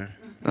masks. Okay.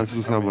 That's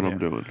just not what I'm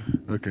doing.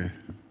 Okay.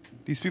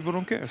 These people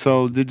don't care.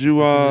 So did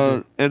you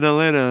in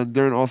Atlanta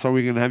during All-Star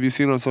Weekend? Have you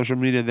seen on social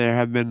media there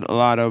have been a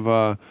lot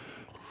of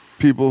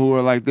people who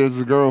are like, there's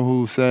a girl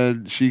who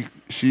said she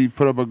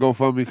put up a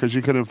GoFundMe because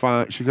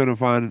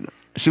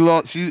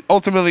she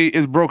ultimately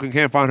is broke and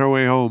can't find her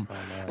way home.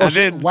 And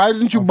then why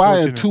didn't you buy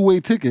a 2-way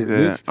ticket? Yeah,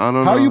 bitch? I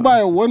don't know. How you buy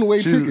a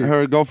 1-way ticket?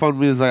 Her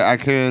GoFundMe is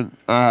like,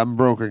 I'm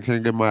broke and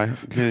can't get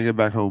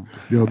back home.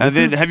 Yo, and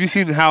then have you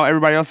seen how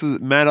everybody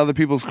else's mad other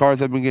people's cars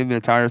have been getting their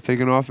tires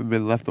taken off and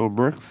been left on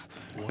bricks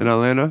in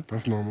Atlanta?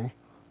 That's normal.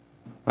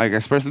 Like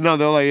especially they're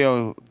like,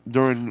 yo,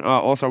 during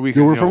All-Star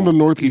Weekend. Yo, we're from the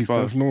Northeast.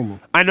 That's normal.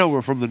 I know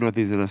we're from the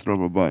Northeast and that's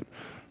normal, but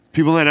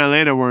people in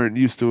Atlanta weren't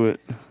used to it.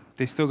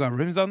 They still got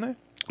rims on there?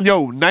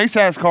 Yo, nice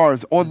ass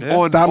cars on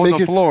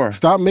the floor.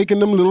 Stop making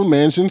them little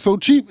mansions so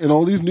cheap, and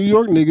all these New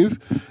York niggas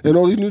and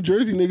all these New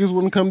Jersey niggas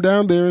wouldn't come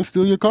down there and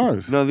steal your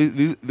cars. No,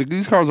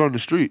 these cars are on the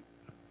street.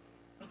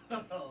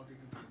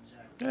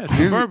 Yeah,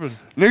 suburban.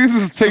 Niggas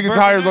is taking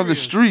tires on the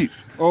street.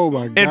 Oh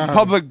my god! In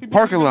public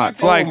parking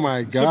lots. Like, oh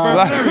my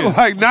god!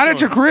 Like not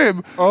at your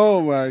crib.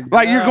 Oh my god!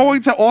 Like you're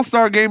going to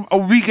All-Star Game a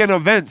weekend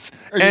events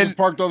and just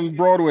parked on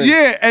Broadway.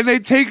 Yeah, and they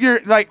take your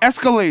like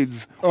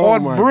Escalades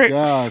on bricks.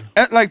 God.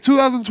 Like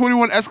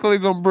 2021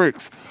 Escalades on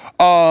bricks.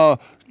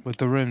 With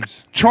the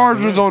rims.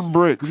 Chargers on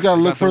bricks. You gotta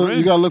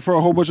look for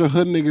a whole bunch of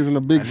hood niggas in a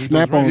big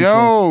snap-on.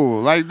 Yo,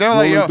 like they're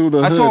like, yo.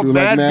 I saw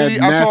mad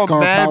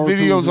NASCAR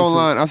videos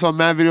online. I saw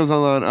mad videos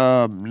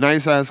online.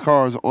 Nice ass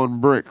cars on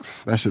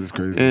bricks. That shit is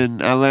crazy.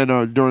 In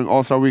Atlanta during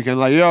All-Star Weekend,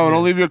 like, yo,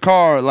 don't leave your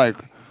car. Like,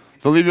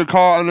 don't leave your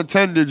car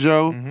unattended,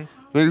 Joe.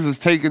 Niggas is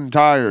taking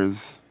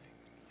tires.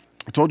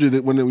 I told you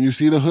that when you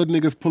see the hood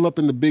niggas pull up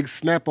in the big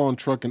snap-on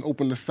truck and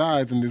open the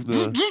sides and this,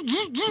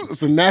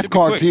 it's a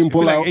NASCAR team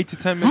pull out. 8 to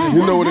 10 minutes.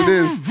 You know what it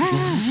is.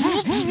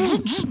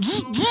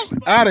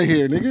 Out of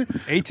here, nigga.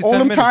 8 to all 10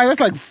 them minutes. tires, that's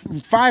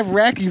like 5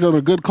 rackies on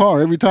a good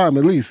car every time,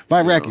 at least.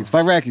 5 rackies.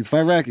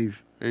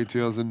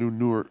 ATL's in New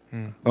Newark.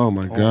 Oh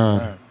my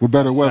god. Man. With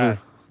better weather.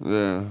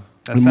 Yeah.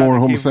 And more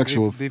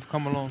homosexuals. They've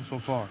come along so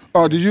far.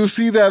 Oh, did you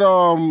see that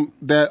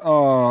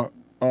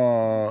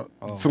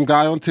some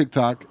guy on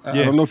TikTok,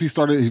 I don't know if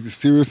if he's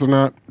serious or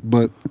not,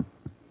 but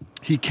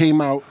he came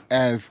out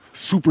as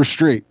super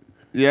straight.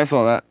 Yeah, I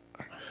saw that.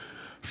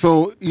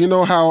 So you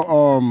know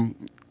how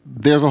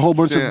there's a whole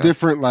bunch of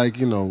different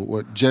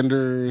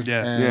genders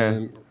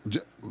and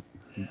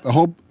a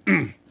whole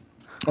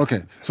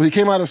Okay, so he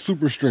came out as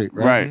super straight,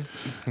 right?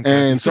 Right.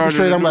 And super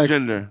straight, I'm like,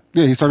 yeah,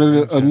 he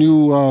started a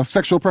new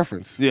sexual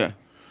preference. Yeah.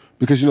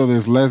 Because, you know,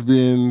 there's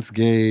lesbians,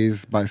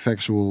 gays,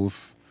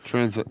 bisexuals,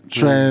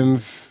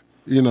 trans,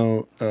 you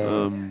know,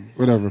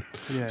 whatever.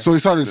 Yeah. So he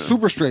started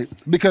super straight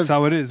because that's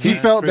how it is, he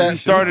felt that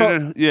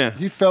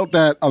he felt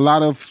that a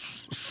lot of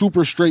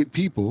super straight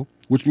people,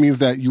 which means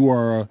that you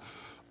were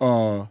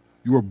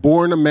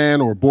born a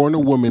man or born a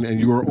woman, and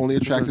you are only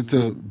attracted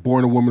to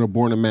born a woman or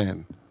born a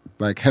man,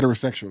 like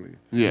heterosexually.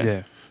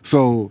 Yeah.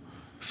 So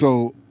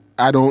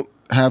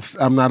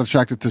I'm not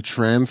attracted to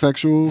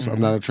transsexuals.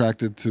 I'm not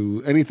attracted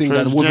to anything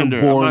that wasn't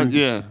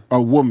born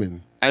a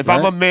woman. If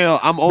I'm a male,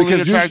 I'm only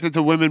attracted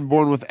to women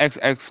born with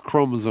XX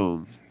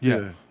chromosomes.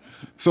 Yeah.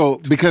 So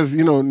because,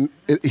 you know,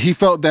 he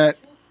felt that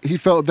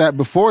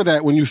before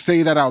that, when you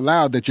say that out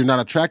loud, that you're not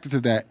attracted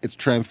to that, it's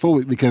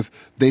transphobic, because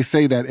they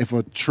say that if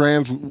a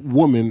trans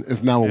woman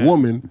is now a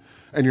woman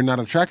and you're not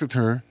attracted to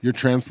her, you're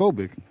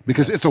transphobic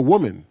because it's a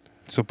woman.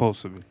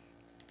 Supposed to be.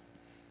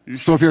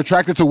 So if you're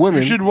attracted to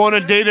women, you should want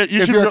to date it.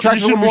 If you're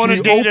attracted to women, you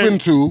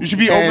should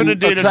be open to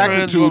date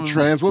attracted to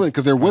trans women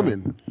because they're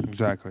women.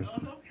 Exactly.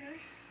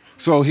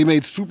 So he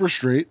made super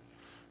straight.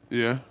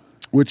 Yeah.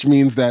 Which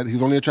means that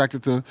he's only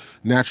attracted to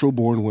natural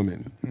born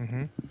women.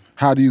 Mm-hmm.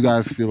 How do you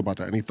guys feel about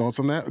that? Any thoughts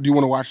on that? Do you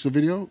want to watch the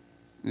video?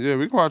 Yeah,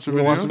 we can watch the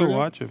video.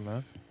 Watch it,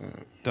 man.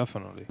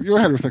 Definitely. You're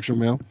a heterosexual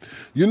male.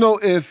 You know,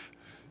 if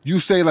you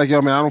say like,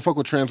 yo, man, I don't fuck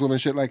with trans women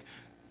shit, like,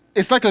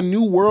 it's like a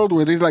new world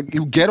where they like,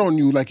 you get on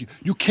you, like,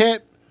 you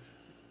can't,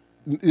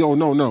 yo,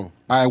 no,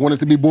 I wanted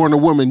to be born a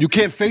woman. You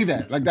can't say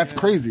that. Like, that's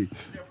crazy.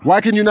 Why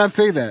can you not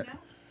say that?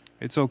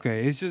 It's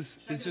okay. It's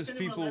just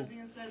people.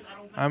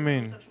 I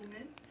mean,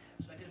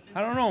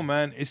 I don't know,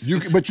 man.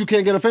 But you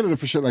can't get offended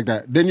for shit like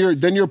that. Then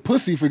you're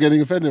pussy for getting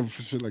offended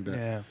for shit like that.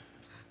 Yeah.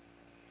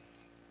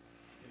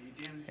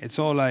 It's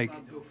all like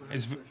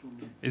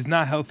it's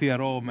not healthy at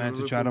all, man.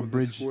 To try to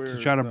bridge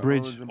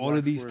all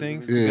of these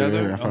things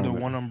together under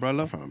one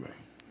umbrella.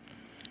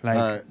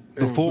 Like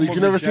the form you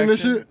never seen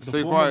this shit?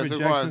 Stay quiet.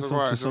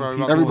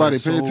 Everybody,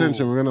 pay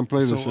attention. We're gonna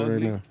play this shit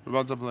right now. We're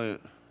about to play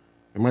it.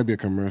 It might be a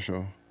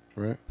commercial,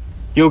 right?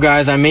 Yo,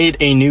 guys, I made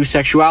a new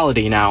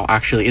sexuality now.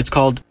 Actually, it's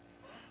called.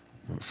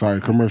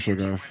 Sorry, commercial,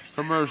 guys.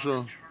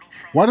 Commercial.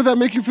 Why did that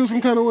make you feel some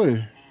kind of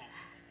way?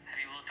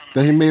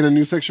 That he made a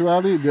new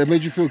sexuality? That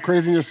made you feel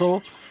crazy in your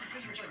soul?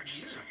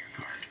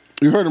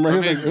 You heard him,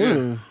 right? He was like,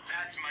 ugh.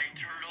 That's my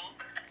turtle.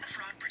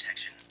 Fraud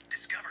protection.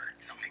 Discover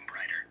something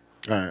brighter.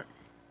 All right.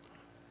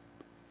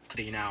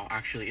 Now,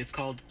 actually, it's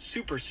called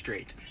super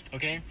straight,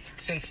 okay?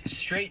 Since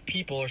straight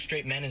people or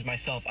straight men as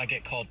myself, I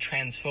get called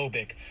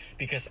transphobic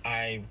because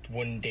I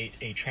wouldn't date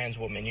a trans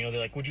woman. You know,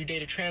 they're like, would you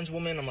date a trans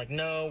woman? I'm like,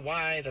 no,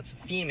 why? That's a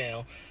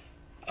female.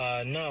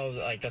 No,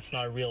 like, that's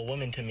not a real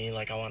woman to me.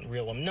 Like, I want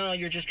real woman. No,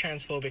 you're just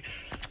transphobic.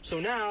 So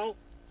now,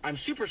 I'm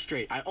super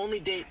straight. I only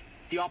date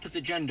the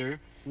opposite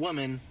gender,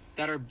 women,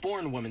 that are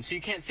born women. So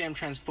you can't say I'm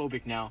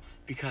transphobic now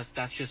because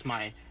that's just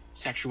my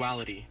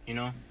sexuality, you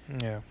know?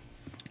 Yeah.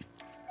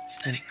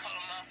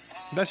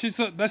 That's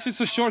just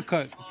a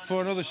shortcut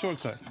for another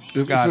shortcut.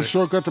 It's a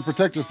shortcut to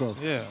protect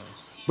yourself. Yeah.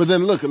 But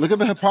then look at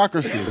the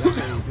hypocrisy.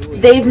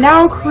 They've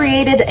now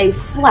created a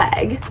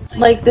flag.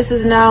 Like, this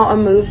is now a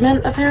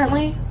movement,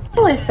 apparently.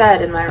 All I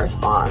said in my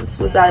response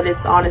was that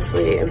it's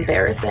honestly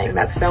embarrassing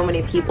that so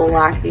many people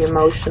lack the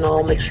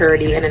emotional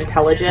maturity and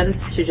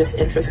intelligence to just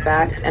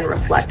introspect and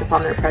reflect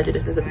upon their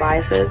prejudices and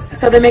biases.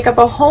 So they make up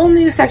a whole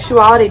new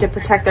sexuality to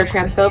protect their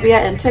transphobia,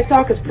 and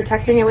TikTok is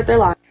protecting it with their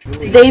lives.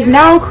 They've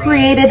now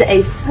created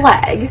a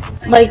flag.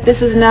 Like,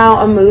 this is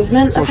now a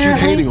movement, So apparently.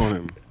 she's hating on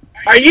him.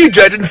 Are you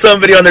judging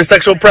somebody on their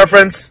sexual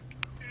preference?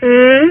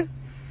 They've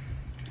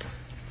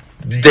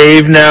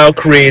now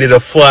created a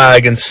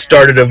flag and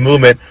started a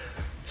movement.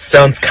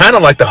 Sounds kind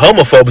of like the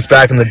homophobes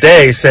back in the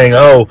day saying,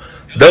 oh,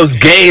 those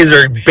gays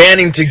are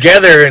banding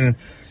together and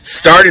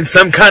starting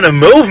some kind of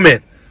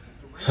movement.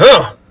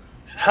 Huh.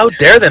 How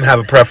dare them have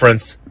a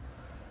preference?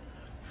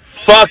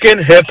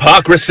 Fucking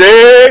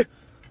hypocrisy!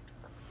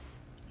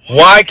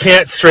 Why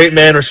can't straight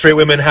men or straight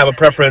women have a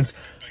preference,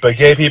 but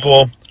gay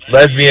people,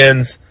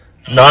 lesbians,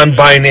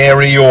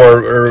 non-binary,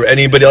 or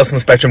anybody else on the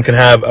spectrum can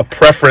have a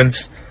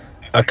preference,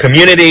 a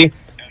community,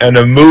 and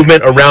a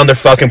movement around their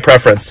fucking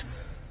preference?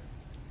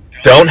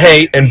 Don't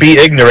hate and be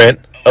ignorant.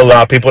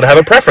 Allow people to have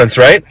a preference,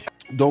 right?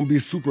 Don't be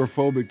super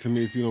phobic to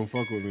me if you don't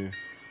fuck with me.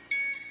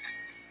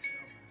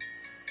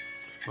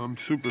 I'm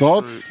super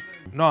Thoughts?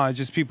 straight. No, it's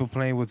just people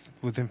playing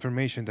with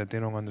information that they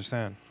don't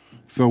understand.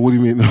 So what do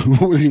you mean?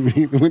 What do you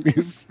mean when you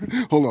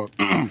hold on?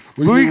 What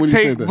do you mean when you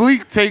say that?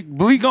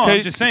 Bleak No, take.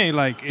 I'm just saying,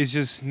 like, it's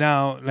just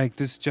now, like,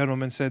 this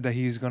gentleman said that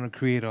he's going to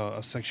create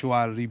a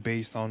sexuality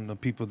based on the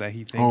people that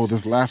he thinks Oh,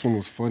 this last one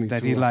was funny that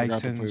too. he I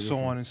likes forgot to play and this so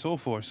one. on and so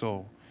forth.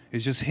 So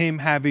it's just him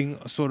having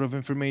a sort of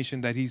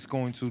information that he's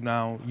going to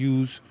now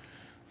use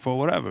for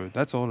whatever.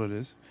 That's all it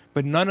is.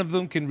 But none of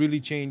them can really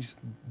change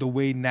the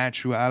way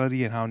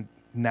naturality and how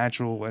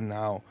natural and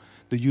how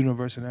the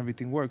universe and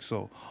everything works.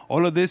 So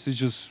all of this is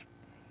just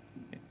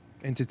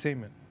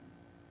entertainment.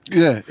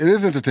 Yeah, it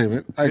is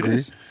entertainment. I agree.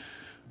 is.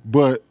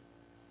 But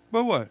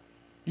But what?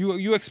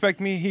 You expect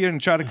me here and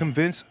try to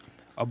convince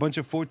a bunch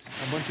of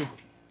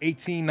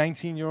 18,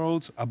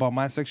 19-year-olds about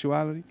my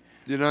sexuality?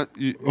 You're not.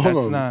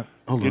 Hold on.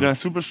 You're not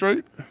super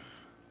straight.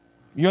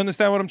 You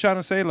understand what I'm trying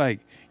to say? Like,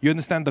 you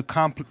understand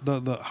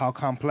the how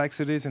complex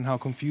it is and how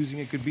confusing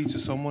it could be to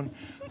someone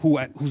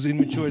who's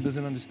immature,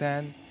 doesn't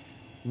understand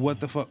what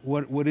the fuck,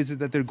 what is it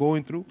that they're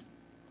going through?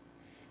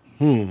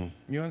 You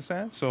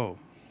understand? So,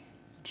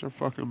 get your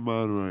fucking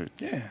mind right.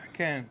 Yeah,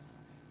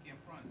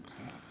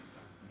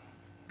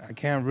 I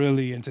can't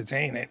really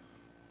entertain it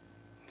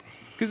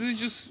because it's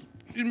just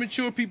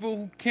immature people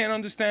who can't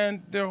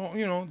understand their whole,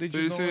 they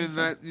just don't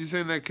understand. You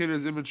saying that kid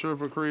is immature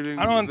for creating?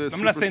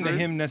 I'm not saying that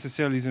him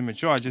necessarily is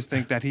immature. I just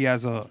think that he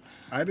has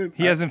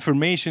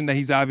information that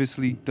he's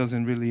obviously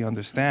doesn't really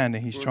understand,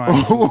 and he's trying.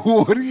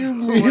 What do you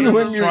mean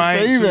when you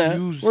say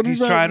that? He's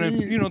trying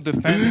to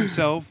defend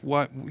himself.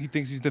 What he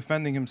thinks he's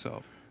defending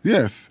himself.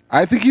 Yes,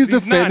 I think he's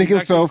defending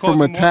himself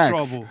from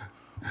attacks.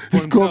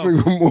 He's causing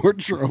more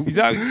trouble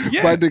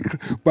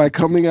by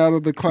coming out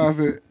of the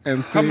closet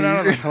and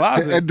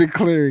and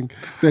declaring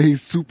that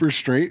he's super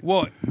straight.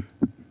 Well,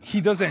 he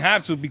doesn't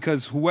have to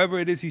because whoever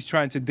it is he's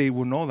trying to date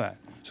will know that.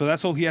 So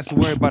that's all he has to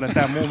worry about at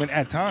that moment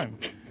at time.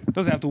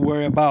 Doesn't have to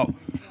worry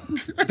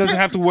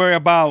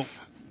about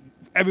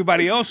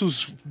everybody else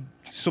who's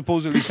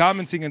supposedly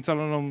commenting and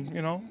telling them,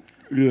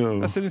 Yeah.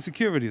 That's an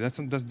insecurity. That's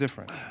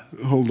different.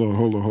 Hold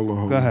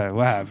on. Go ahead.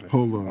 What happened?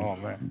 Hold on. Oh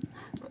man.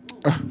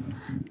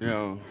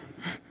 Yo.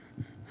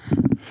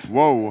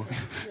 Whoa.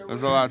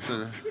 There's a lot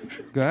to.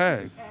 Go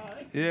ahead.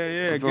 Yeah.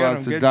 There's a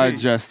lot to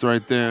digest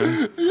right there.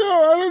 Yo,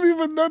 I don't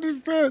even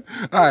understand.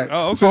 All right.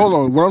 Oh, okay. So hold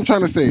on. What I'm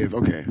trying to say is,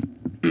 okay.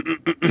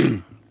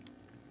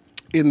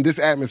 In this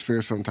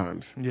atmosphere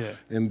sometimes. Yeah.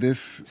 In this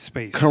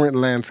space. Current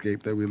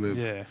landscape that we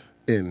live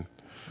in.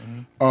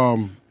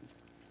 Mm-hmm.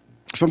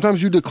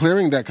 Sometimes you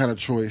declaring that kind of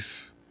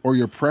choice or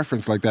your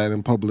preference like that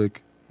in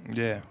public.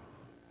 Yeah.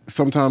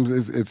 Sometimes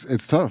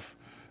it's tough.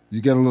 You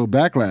get a little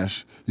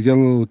backlash. You get a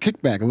little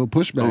kickback, a little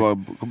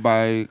pushback.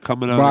 By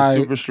coming out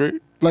super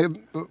straight? Like,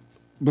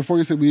 before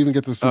you said we even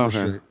get to super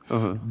straight.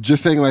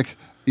 Just saying like,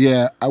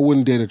 yeah, I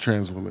wouldn't date a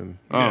trans woman.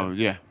 Oh,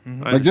 yeah.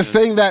 Mm-hmm. Like, just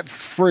saying that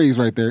phrase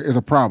right there is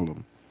a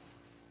problem.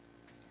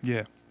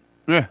 Yeah.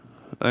 Yeah,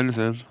 I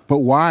understand. But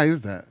why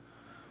is that?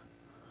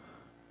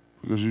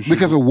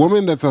 Because a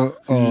woman that's a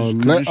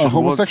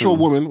homosexual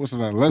woman, what's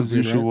that, a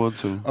lesbian, you should want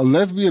to. A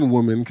lesbian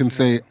woman can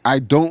say, I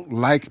don't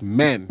like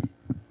men.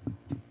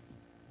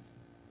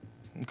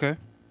 Okay.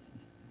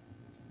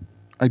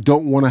 I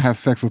don't want to have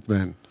sex with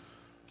men.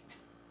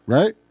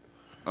 Right?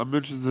 I'm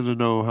interested to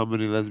know how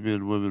many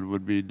lesbian women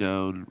would be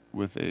down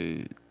with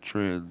a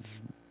trans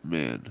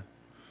man.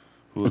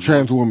 A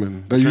trans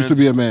woman that used to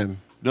be a man.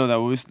 No,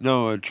 a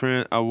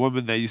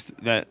woman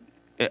that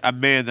a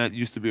man that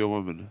used to be a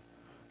woman.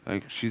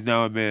 Like, she's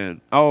now a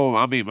man. Oh,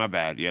 I mean, my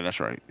bad. Yeah, that's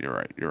right. You're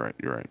right.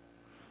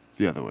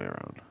 The other way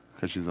around.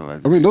 Because she's a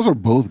lesbian. I mean, those are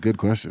both good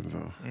questions,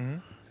 though. Mm-hmm.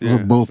 Those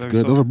are both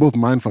good. Those are both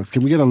mind fucks.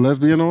 Can we get a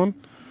lesbian on?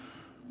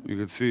 You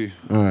can see.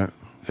 All right.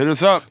 Hit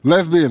us up.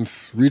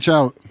 Lesbians, reach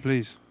out.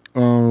 Please.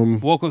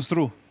 Walk us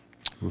through.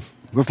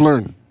 Let's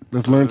learn.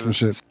 Let's learn some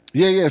shit.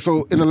 Yeah.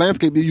 So in the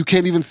landscape, you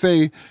can't even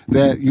say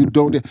that you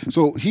don't.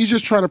 So he's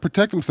just trying to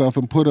protect himself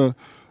and put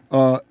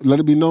let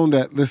it be known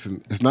that,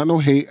 listen, it's not no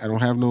hate. I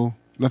don't have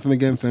nothing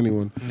against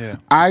anyone. Yeah.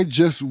 I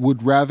just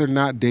would rather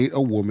not date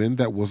a woman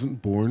that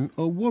wasn't born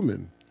a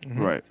woman.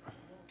 Mm-hmm. Right.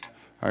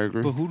 I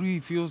agree. But who do he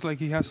feels like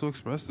he has to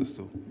express this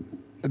to?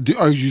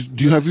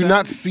 Have you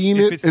not seen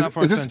it? It's not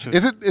for attention.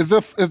 Is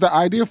the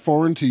idea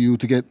foreign to you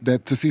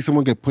to see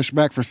someone get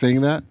pushback for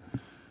saying that?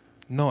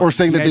 No. Or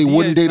saying that they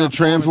wouldn't date a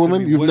trans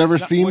woman? You've never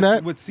seen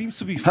that? What seems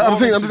to be I'm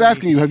just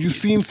asking you, have you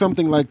seen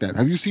something like that?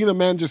 Have you seen a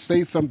man just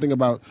say something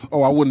about,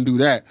 oh, I wouldn't do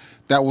that.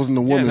 That wasn't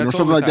a woman, or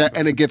something like that,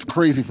 and it gets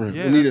crazy for him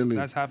immediately.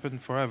 That's happened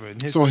forever.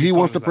 So he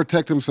wants to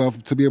protect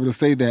himself to be able to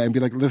say that and be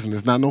like, listen,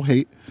 it's not no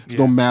hate, it's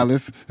no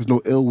malice, there's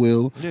no ill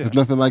will, there's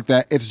nothing like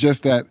that. It's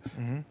just that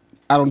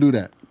I don't do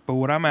that. But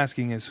what I'm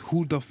asking is,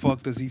 who the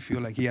fuck does he feel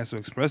like he has to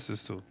express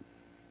this to?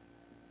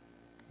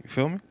 You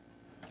feel me?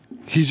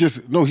 He's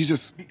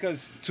just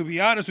because, to be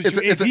honest with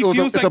you, it's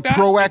a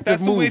proactive if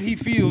that's move. the way he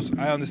feels,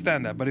 I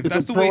understand that. But if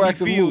that's the way he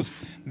feels,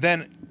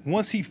 then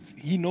once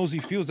he knows he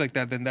feels like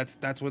that, then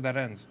that's where that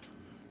ends.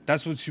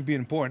 That's what should be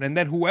important. And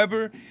then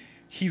whoever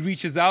he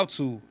reaches out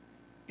to,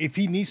 if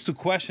he needs to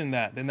question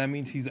that, then that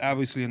means he's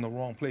obviously in the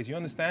wrong place. You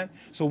understand?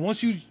 So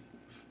once you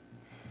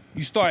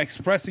start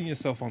expressing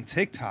yourself on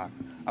TikTok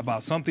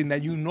about something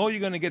that you know you're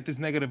going to get this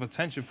negative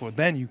attention for,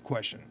 then you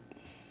question.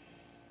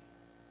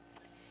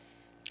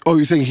 Oh,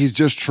 you're saying he's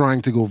just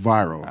trying to go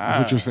viral.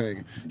 That's what you're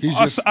saying. He's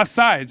just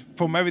aside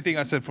from everything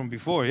I said from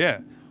before,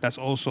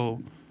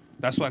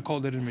 that's why I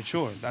called it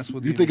immature. That's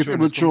what you think it's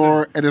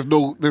immature, and there's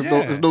no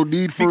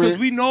need for it. Because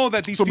we know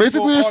that these. So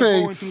people basically, you're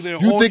saying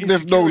you think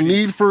there's no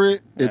need for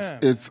it.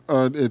 It's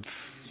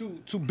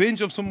to binge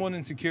of someone's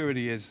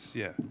insecurity is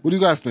What do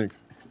you guys think?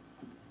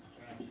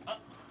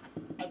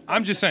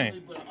 I'm just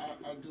saying. But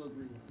I do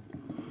agree with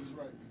him. He's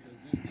right, because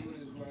this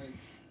dude is like,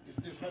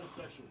 there's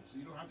heterosexual, so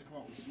you don't have to come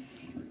out with super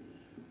straight.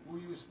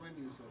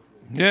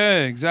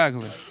 Yeah,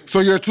 exactly. So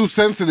you're too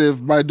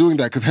sensitive by doing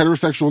that because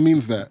heterosexual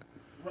means that.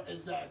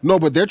 No,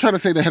 but they're trying to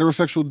say that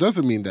heterosexual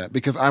doesn't mean that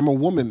because I'm a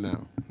woman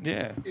now.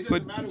 Yeah, It doesn't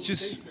but matter what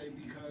just they say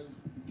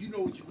because you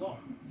know what you are.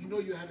 You know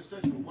you're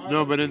heterosexual. Why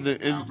No, are but they in the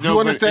saying in, that? Do no, you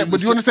understand? But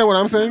do you understand what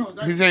I'm saying?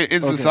 He's saying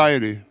in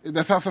society.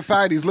 That's how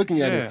society's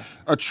looking at it. Yeah.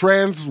 A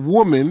trans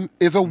woman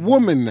is a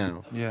woman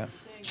now. yeah.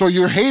 So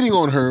you're hating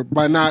on her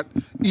by not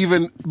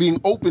even being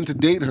open to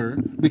date her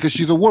because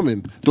she's a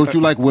woman. Don't you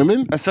like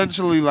women?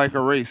 Essentially, like a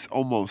race,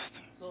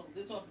 almost. So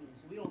they're talking.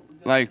 So we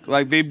don't.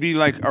 Like they'd be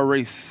like a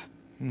race.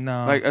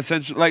 No. Like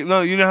essentially, like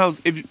no, you know how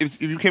if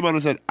you came out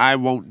and said I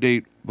won't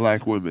date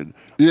black women,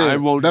 Yeah, I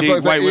won't that's date what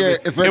it's white like, yeah, women.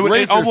 it's like it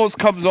racist. almost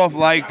comes off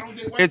like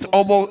it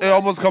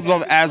almost comes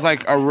off as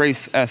like a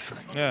race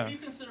esque. Yeah. If you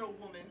consider a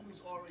woman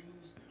who's already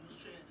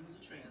who's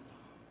a trans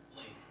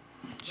lady,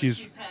 but She's-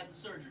 she's had the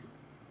surgery.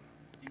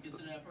 Do you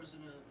consider that person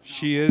a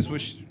She is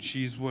what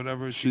she's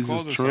whatever she She's a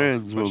calls herself,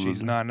 trans but woman.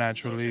 she's not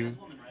naturally. woman,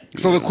 right?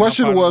 So the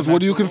question part of was, the what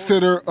do you natural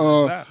consider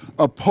order.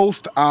 a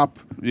post-op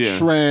Yeah.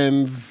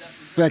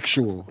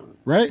 transsexual,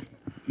 right?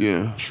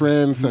 Yeah,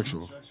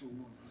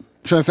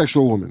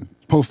 Transsexual woman,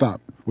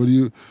 post-op. What do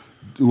you?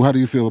 How do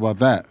you feel about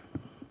that?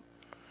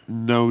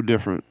 no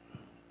different.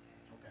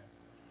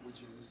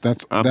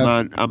 That's I'm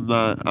that's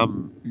not.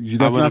 I'm. you, I that's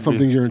not wouldn't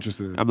something be- you're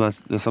interested in. I'm not.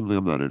 That's something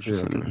I'm not Yeah,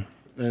 interested okay.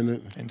 in.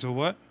 And Into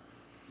what?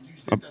 Do you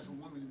think that's a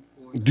woman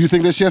or do you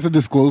think that she has to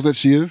disclose that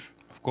she is?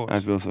 Of course. I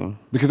feel so.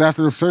 Because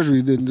after the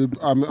surgery,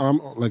 I'm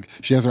like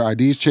she has her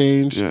IDs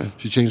changed. Yeah.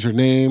 She changed her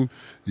name.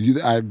 I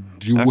How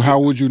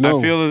feel- would you know?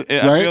 I feel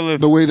if- I right? feel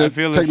if- the way I that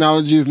feel if-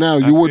 technology is now,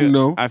 I you wouldn't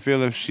feel- know. I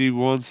feel if she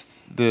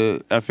wants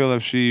I feel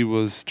if she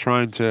was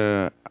trying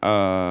to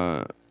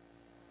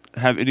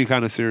have any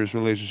kind of serious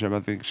relationship,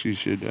 I think she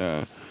should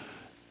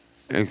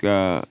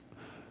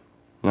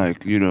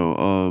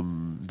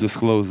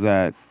disclose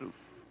that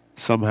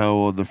somehow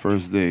on the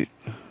first date.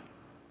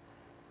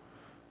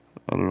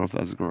 I don't know if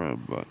that's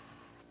grand, but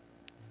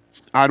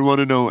I'd want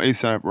to know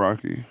ASAP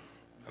Rocky.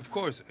 Of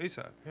course,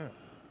 ASAP. Yeah.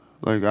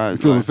 Like I You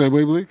feel the same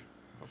way, Blake?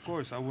 Of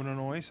course, I wouldn't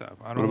know ASAP.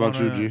 I What don't about want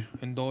you, to G?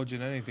 indulge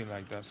in anything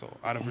like that. So,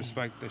 out of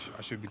respect,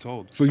 I should be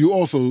told. So you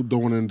also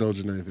don't want to indulge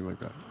in anything like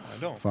that.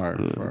 I don't. Fire.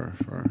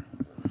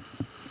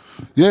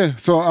 Yeah.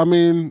 So I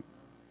mean,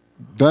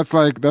 that's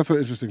an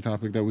interesting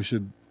topic that we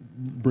should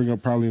bring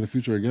up probably in the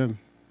future again.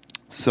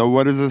 So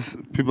what is this?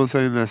 People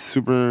saying that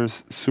super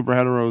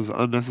hetero is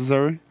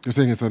unnecessary. They're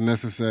saying it's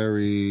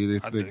unnecessary.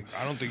 I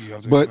don't think you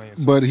have to explain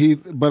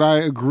yourself. But I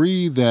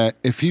agree that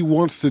if he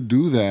wants to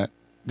do that,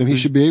 then he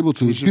should be able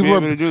to. He should be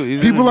able to do it. He's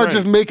in People his are right.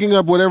 just making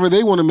up whatever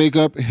they want to make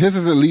up. His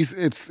is at least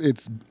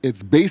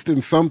it's based in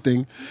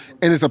something,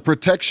 and it's a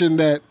protection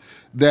that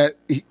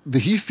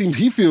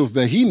he feels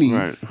that he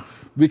needs. Right.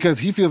 Because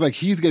he feels like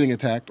he's getting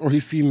attacked, or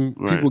he's seen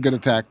Right. people get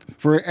attacked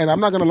for it. And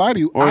I'm not going to lie to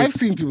you, I've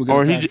seen people get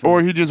attacked.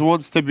 He just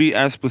wants to be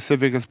as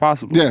specific as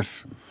possible.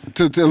 Yes,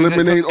 to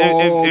eliminate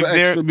all the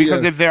extra BS.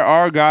 Because if there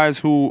are guys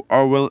who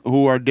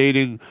are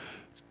dating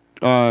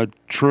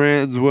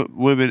trans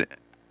women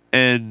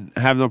and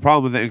have no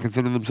problem with it and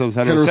consider themselves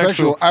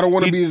heterosexual, I don't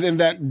want to be in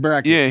that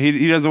bracket. Yeah,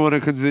 he doesn't want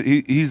to consider.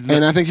 He's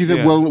And I think he's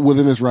well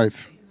within his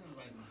rights.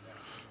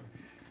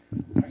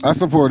 I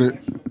support it.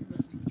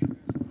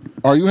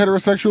 Are you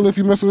heterosexual if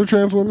you mess with a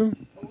trans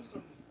woman?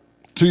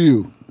 To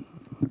you,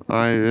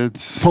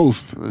 It's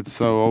post. It's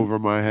so over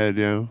my head,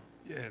 yo.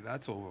 Yeah,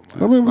 that's over.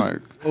 I mean, Like,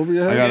 over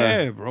your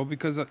head. Yeah, bro.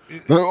 Because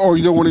Or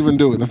you don't want to even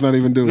do it. Let's not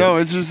even do it. No,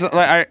 it's just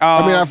like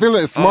I mean, I feel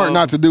it's smart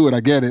not to do it.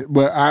 I get it,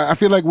 but I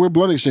feel like we're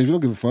BluntXchange. We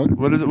don't give a fuck.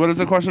 What is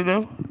the question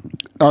now?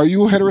 Are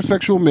you a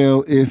heterosexual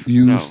male if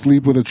you No.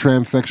 sleep with a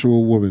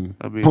transsexual woman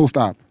I mean- post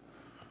op?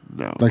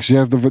 No. Like she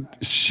has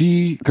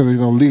because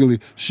legally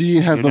she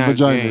has You're the not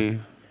vagina. gay.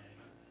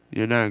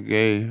 You're not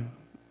gay.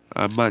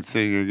 I'm not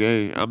saying you're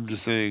gay. I'm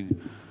just saying.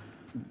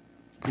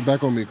 Get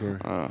back on me, Corey.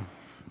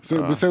 Say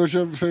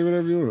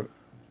whatever you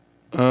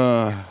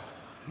want.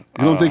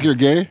 You don't think you're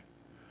gay?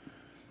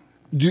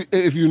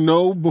 If you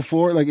know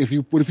before, like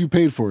what if you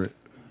paid for it?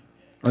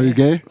 Are you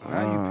gay?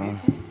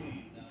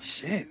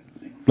 shit.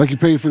 Like you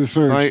paid for the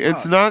surgery? Like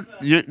it's not.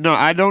 No,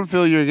 I don't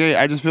feel you're gay.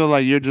 I just feel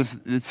like you're just.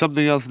 It's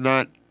something else.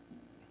 Not.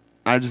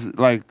 I just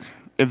like.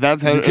 If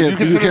that's you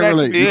can't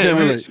relate. You can't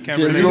relate.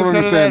 You don't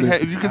understand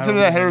it. If you consider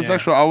that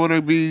heterosexual, I want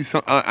to be.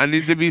 I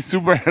need to be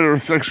super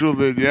heterosexual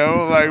then,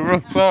 yo. Like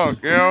real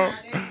talk, yo.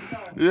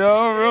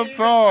 Yo, real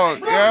talk,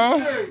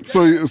 yo.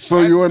 So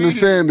you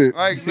understand it.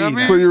 Like, so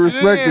you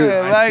respect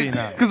it. Like,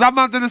 because I'm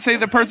not gonna say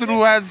the person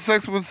who has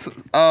sex with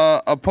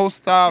a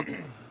post-op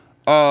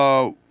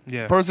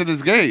person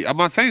is gay. I'm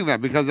not saying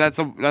that because that's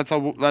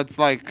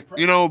like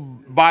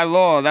by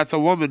law that's a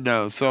woman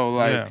now. So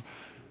like,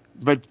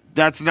 but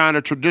that's not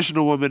a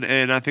traditional woman,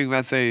 and I think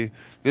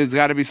there's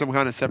got to be some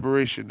kind of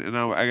separation. And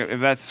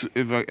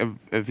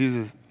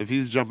if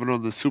he's jumping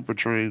on the super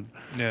train,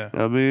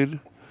 I mean.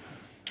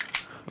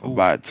 I'll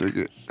buy a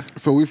ticket.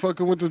 So we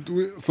fucking with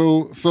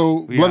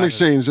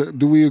BluntXchange.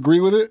 Do we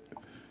agree with it?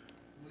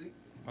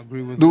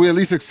 Agree with. Do we at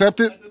least accept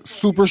it?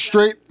 Super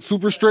straight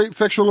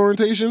sexual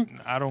orientation?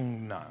 I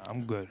don't. Nah,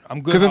 I'm good.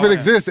 I'm good. Because if it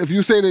exists, if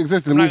you say it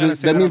exists,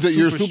 that means that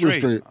you're super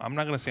straight. I'm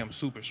not gonna say I'm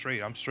super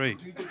straight. I'm straight.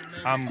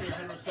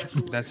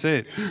 That's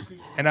it.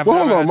 And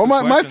hold on.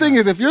 My thing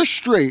is, if you're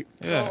straight,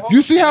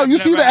 you see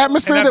the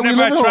atmosphere that we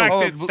live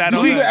in.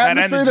 You see the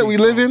atmosphere that we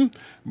live in.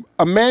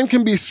 A man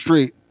can be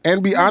straight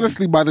and be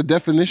honestly, by the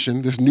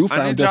definition, this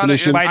newfound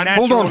definition.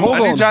 Hold on.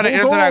 I need y'all to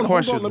answer that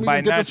question. Let me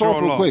just get this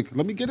off real quick.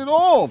 Let me get it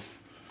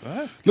off.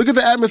 Look at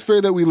the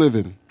atmosphere that we live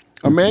in.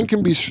 A man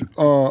can be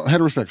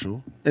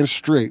heterosexual and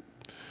straight,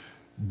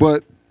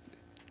 but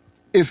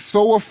is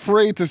so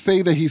afraid to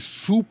say that he's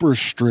super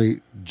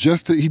straight.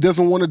 He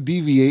doesn't want to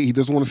deviate. He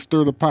doesn't want to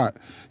stir the pot.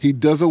 He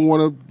doesn't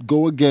want to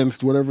go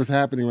against whatever's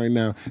happening right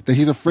now. That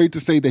he's afraid to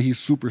say that he's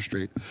super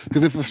straight.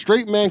 Because if a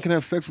straight man can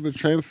have sex with a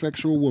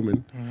transsexual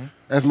woman,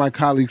 as my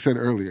colleague said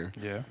earlier,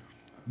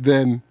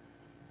 then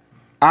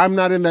I'm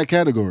not in that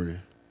category.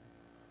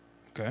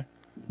 Okay.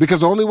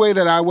 Because the only way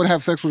that I would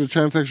have sex with a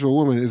transsexual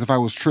woman is if I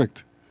was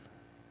tricked.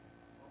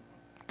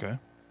 Okay.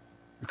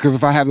 Because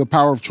if I have the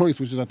power of choice,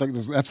 which is, I think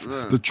that's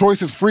the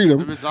choice is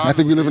freedom. I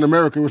think we live in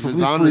America. We're supposed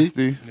to be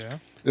free. Yeah.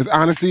 It's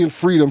honesty and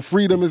freedom.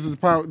 Freedom is the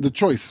power. The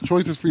choice.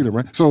 Choice is freedom,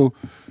 right? So,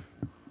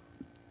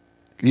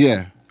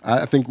 yeah,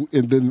 I think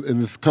in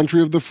this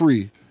country of the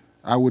free,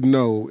 I would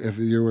know if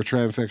you're a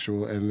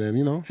transsexual, and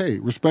then hey,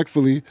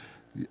 respectfully,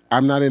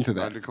 I'm not into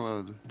that.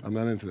 I'm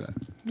not into that.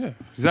 Yeah,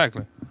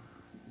 exactly.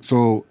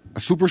 So,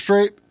 super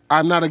straight,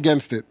 I'm not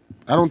against it.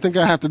 I don't think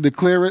I have to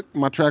declare it.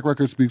 My track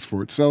record speaks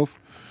for itself.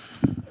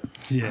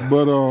 Yeah,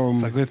 but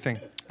it's a good thing.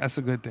 That's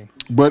a good thing.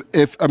 But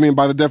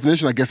by the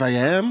definition, I guess I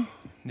am.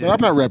 Yeah. But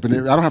I'm not repping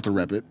it. I don't have to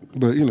rep it. But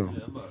but you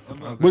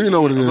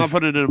know what it is. I'm not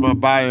putting it in my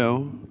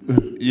bio.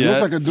 It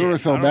looks like a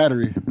Duracell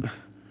battery.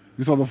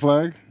 You saw the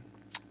flag?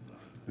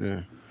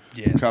 Yeah.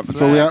 Yeah.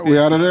 So we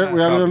out of there.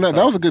 We out of that.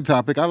 That was a good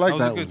topic. I like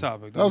that. That was a good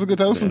topic. That was a good topic.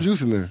 There was some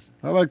juice in there.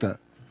 I like that.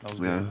 That was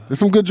good. There's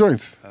some good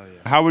joints. Oh,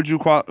 yeah. How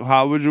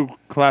would you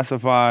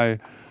classify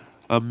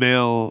a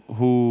male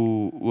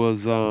who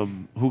was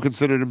who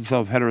considered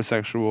himself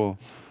heterosexual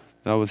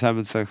that was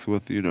having sex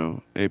with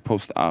a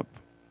post-op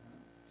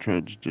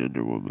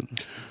transgender woman?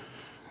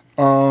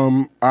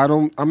 I'm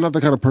not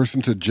the kind of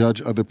person to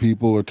judge other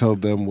people or tell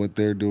them what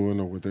they're doing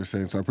or what they're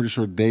saying. So I'm pretty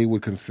sure they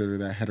would consider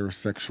that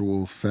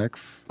heterosexual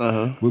sex.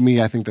 With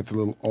me, I think that's a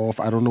little off.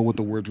 I don't know what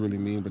the words really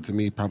mean, but to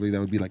me, probably that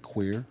would be like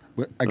queer.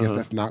 But I guess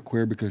that's not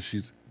queer because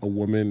she's a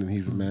woman and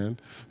he's a man.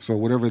 So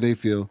whatever they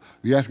feel.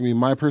 If you're asking me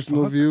my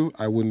personal view,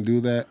 I wouldn't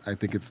do that. I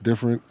think it's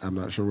different. I'm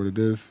not sure what it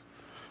is.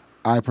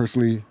 I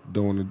personally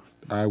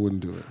I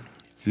wouldn't do it.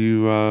 Do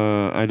you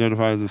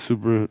identify as a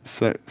super?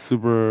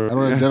 I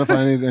don't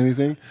identify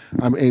anything.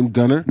 I'm aim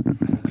gunner.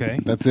 Okay.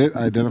 That's it.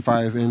 I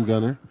identify as aim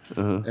gunner.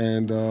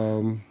 And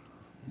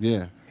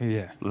yeah.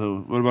 Yeah.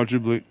 What about you,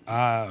 Blake?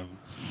 Yeah,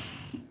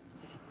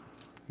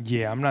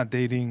 I'm not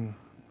dating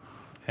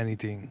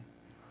anything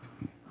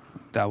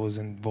that was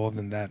involved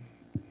in that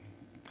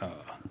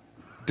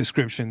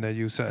description that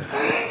you said.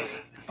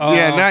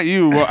 Yeah, not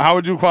you. How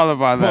would you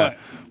qualify that?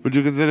 Would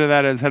you consider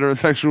that as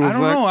heterosexual? I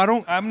don't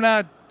know. I'm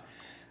not.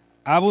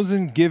 I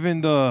wasn't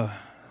given the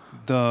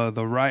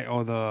right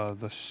or the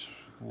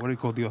what do you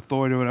call it, the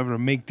authority or whatever to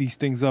make these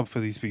things up for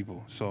these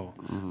people. So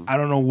I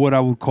don't know what I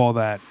would call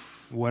that.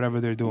 Whatever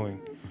they're doing,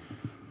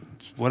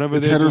 it's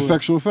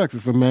heterosexual sex.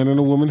 It's a man and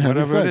a woman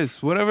having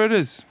sex. Whatever it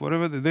is,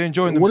 they're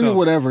enjoying themselves.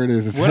 Whatever it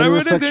is, it's whatever it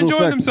is, they're heterosexual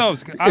enjoying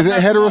sex. themselves. Is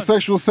it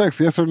heterosexual sex?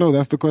 Yes or no?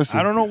 That's the question.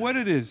 I don't know what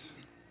it is.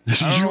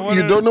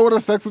 You don't know what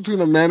a sex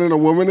between a man and a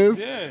woman is?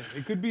 Yeah,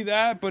 it could be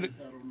that, but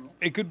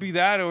it could be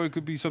that, or it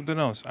could be something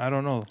else. I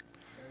don't know.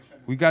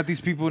 We got these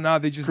people now;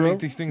 they just make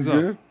these things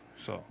up.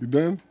 So you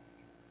done?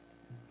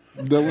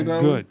 You done with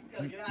that? Good.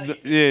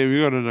 Yeah, we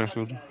go to the next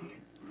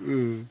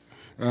one.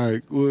 All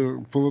right,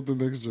 we'll pull up the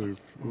next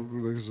choice. What's the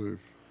next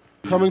choice?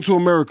 Coming to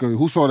America.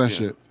 Who saw that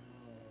shit?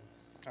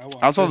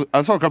 I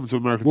saw Coming to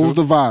America. What was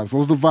the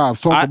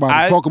vibes?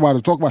 Talk about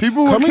it.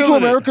 Coming to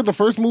America, the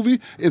first movie,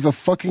 is a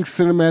fucking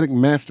cinematic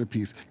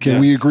masterpiece. Can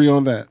we agree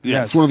on that?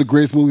 Yes. It's one of the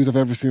greatest movies I've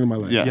ever seen in my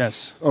life.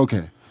 Yes.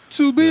 Okay.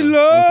 To be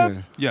loved.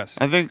 Okay. Yes.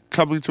 I think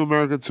Coming to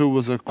America 2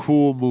 was a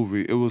cool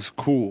movie. It was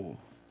cool.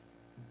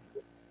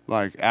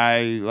 I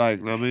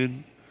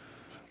mean,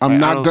 I'm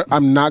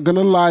not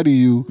gonna lie to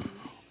you.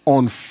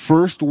 On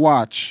first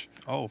watch,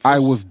 I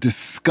was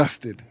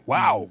disgusted.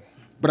 Wow.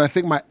 But I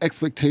think my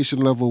expectation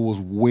level was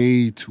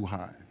way too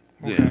high.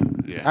 Yeah.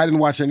 I didn't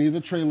watch any of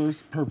the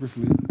trailers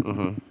purposely.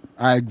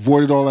 I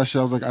avoided all that shit.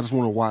 I was like, I just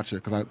want to watch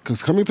it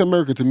because Coming to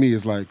America to me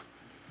is like,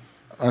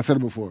 I said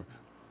it before,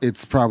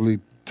 it's probably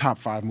top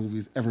 5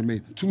 movies ever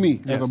made. To me,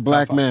 as a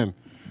black man.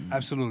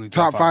 Absolutely.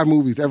 Top 5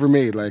 movies ever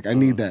made. Like, I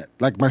need that.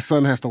 Like, my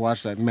son has to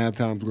watch that mad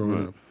times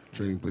growing up.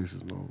 Trading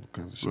Places and all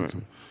kinds of shit. Right.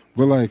 Too.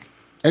 But, like,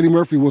 Eddie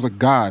Murphy was a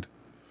god.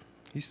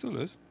 He still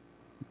is.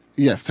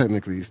 Yes,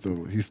 technically, he's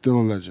still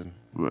a legend.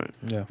 Right.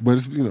 Yeah. But,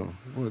 it's,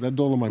 that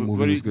Dolomite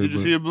movie was good. Did you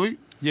see it, Bleak?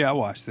 Yeah, I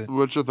watched it.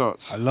 What's your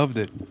thoughts? I loved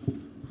it.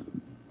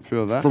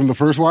 Feel that? From the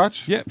first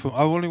watch? Yeah, I've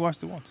only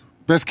watched it once.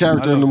 Best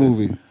character in the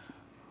movie?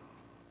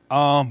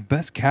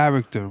 Best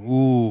character.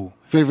 Ooh.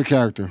 Favorite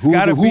character. It's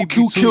gotta Who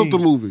be killed the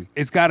movie?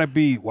 It's gotta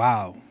be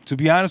wow. To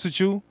be honest with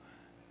you,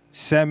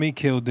 Semi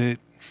killed it.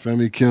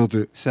 Semi killed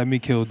it. Semi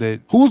killed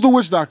it. Who was the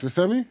witch doctor?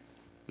 Semi?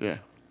 Yeah.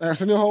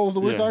 Arsenio Hall was the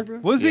witch doctor?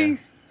 Was he?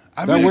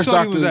 I That really witch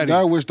thought he was doctor. at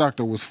That it. witch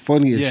doctor was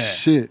funny as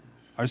shit.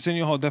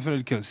 Arsenio Hall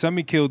definitely killed.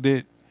 Semi killed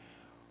it.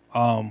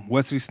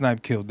 Wesley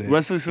Snipes killed it.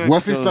 Wesley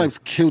Snipes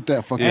killed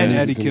that fucking and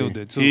movie Eddie to killed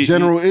me. it too.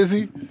 General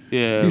Izzy?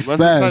 Yeah. He Wesley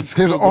spazzed. Snipes His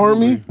killed the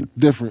army, movie.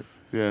 different.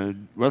 Yeah,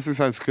 Wesley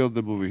Snipes killed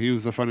the movie. He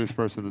was the funniest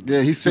person. In the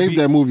Yeah, he saved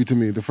that movie to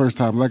me the first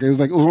time. Like it was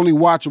only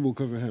watchable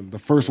because of him. The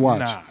first watch.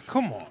 Nah,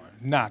 come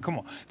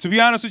on. To be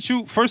honest with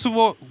you, first of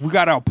all, we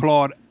gotta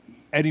applaud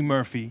Eddie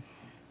Murphy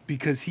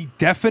because he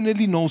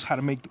definitely knows how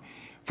to make.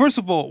 First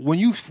of all, when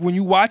you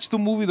watch the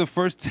movie, the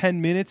first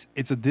 10 minutes,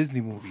 it's a Disney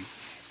movie.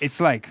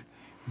 It's like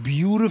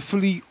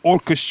beautifully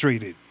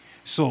orchestrated.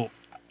 So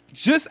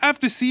just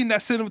after seeing that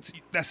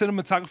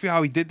cinematography,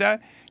 how he did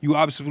that, you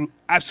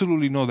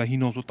absolutely know that he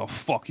knows what the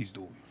fuck he's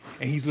doing,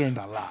 and he's learned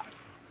a lot.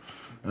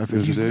 That's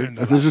interesting.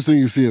 That's interesting.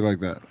 You see it like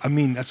that. I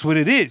mean, that's what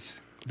it is.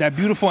 That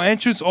beautiful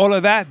entrance, all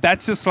of that.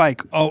 That's just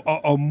like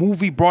a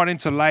movie brought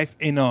into life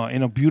in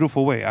a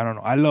beautiful way. I don't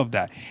know. I love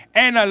that,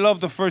 and I love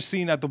the first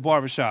scene at the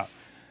barbershop.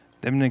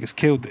 Them niggas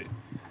killed it.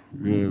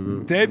 Yeah,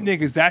 Them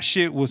niggas, that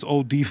shit was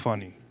OD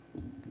funny.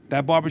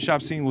 That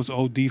barbershop scene was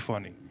OD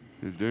funny.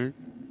 You dig?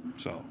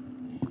 So,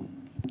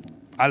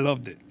 I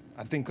loved it.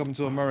 I think Coming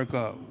to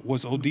America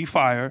was OD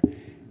fire,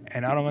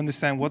 and I don't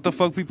understand what the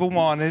fuck people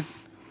wanted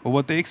or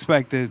what they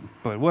expected,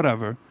 but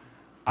whatever.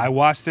 I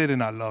watched it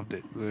and I loved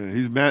it. Yeah,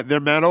 he's mad. They're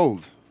mad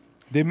old.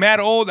 They're mad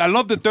old. I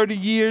love the 30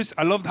 years.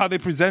 I loved how they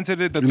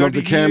presented it. You love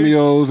the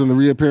cameos and the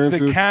reappearances.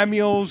 The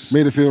cameos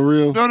made it feel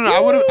real. No.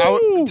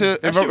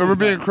 If we're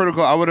being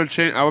critical, I would have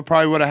changed. I would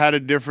probably had a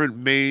different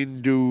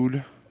main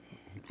dude.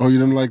 Oh, you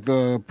didn't like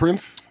the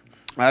Prince?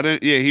 I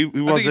didn't. Yeah, he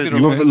wasn't.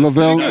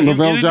 Lavelle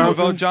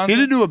Johnson. He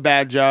didn't do a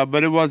bad job,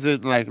 but it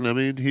wasn't like. I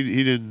mean,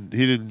 he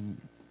didn't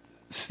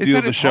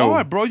steal the show.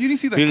 Hard, bro. You didn't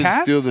see the he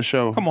cast? Didn't steal the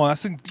show. Come on,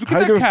 look at How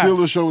that you gonna cast. steal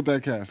the show with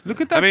that cast? Look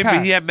at that cast.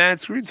 But he had mad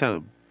screen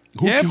time.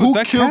 Who that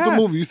killed the cast.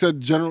 movie? You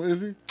said General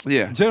Izzy?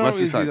 Yeah, General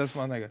Wesley Izzy, Snipes. that's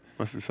my nigga.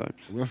 Wesley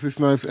Snipes. Wesley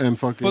Snipes and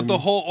fucking. But the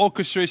whole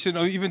orchestration,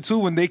 or even too,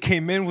 when they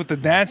came in with the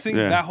dancing,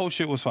 that whole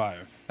shit was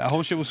fire. That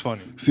whole shit was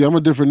funny. See, I'm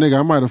a different nigga.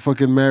 I might have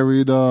fucking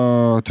married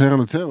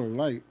Teyana Taylor,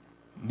 like.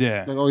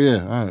 Yeah. Like, oh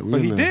yeah, all right.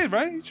 But he did,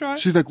 right? He tried.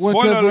 She's like,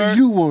 whatever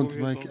you want,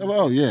 like.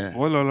 Oh yeah.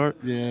 Spoiler alert.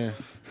 Yeah.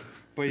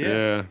 But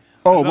yeah.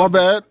 Oh, my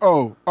bad.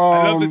 Oh,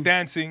 I love the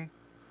dancing.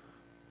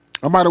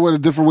 I might have went a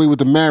different way with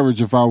the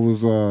marriage if I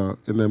was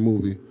in that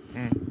movie.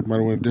 I might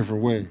have went a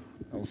different way.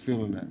 I was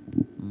feeling that.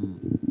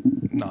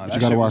 Nah, that you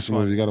gotta shit watch was the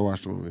movie. funny. You gotta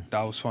watch the movie.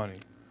 That was funny.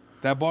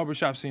 That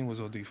barbershop scene was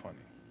OD funny.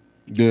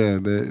 Yeah,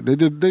 they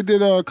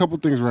did a couple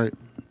things right.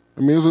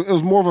 I mean, it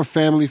was more of a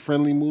family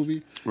friendly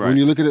movie. Right. When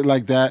you look at it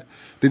like that,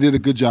 they did a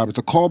good job. It's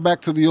a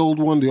callback to the old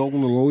one. The old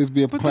one will always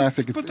be a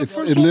classic.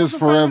 It lives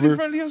forever.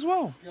 Friendly as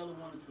well.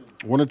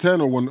 1 to 10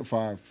 or 1 to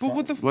 5? But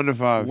what the 1 to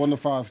 5. 1 to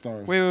 5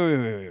 stars.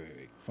 Wait.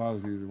 5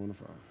 is easy. 1 to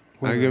 5.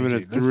 I give it a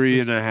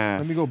 3.5.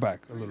 Let me go back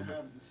a little bit.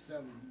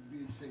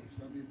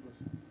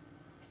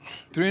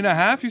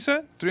 3.5, you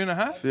said?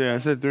 3.5? Yeah, I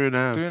said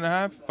 3.5.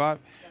 3.5, 5.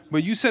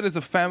 But you said it's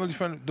a family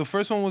friendly. The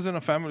first one wasn't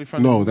a family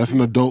friendly. No, that's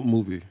an adult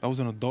movie. That was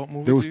an adult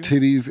movie. There was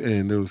titties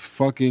and there was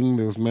fucking.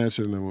 There was mad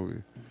shit in that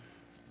movie.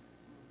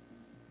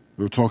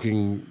 They were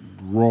talking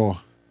raw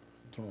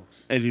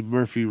talks. Eddie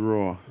Murphy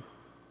raw.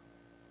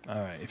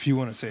 All right, if you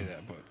want to say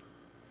that, but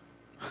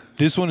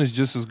this one is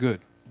just as good.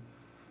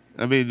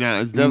 I mean,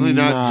 nah, it's definitely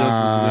not just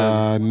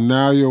as good.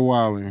 Now you're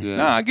wilding. Yeah.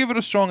 Nah, I give it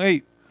a strong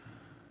 8.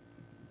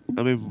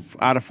 I mean,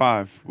 out of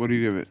 5, what do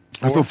you give it?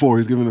 4? That's a 4.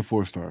 He's giving it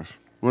 4 stars.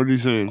 What are you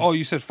saying? Oh,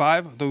 you said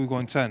 5? I thought we were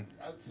going 10.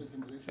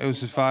 It was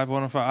just 5,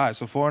 1 and 5. All right,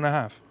 so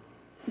 4.5.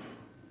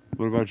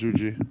 What about you,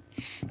 G?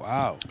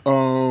 Wow.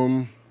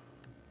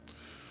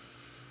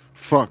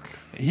 Fuck.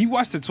 He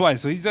watched it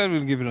twice, so he's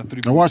definitely giving it a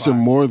 3. I watched it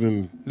more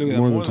than Look at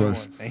more that, than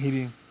twice. one. And he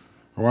didn't.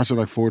 I watched it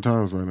like 4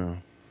 times right now.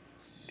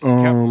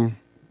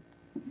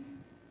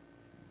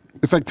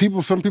 It's like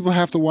some people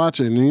have to watch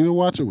it, and you need to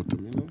watch it with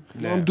them. You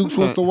know, Yeah. Dukes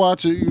wants to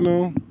watch it. You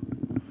know,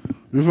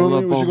 you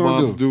feel me? What you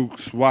gonna do?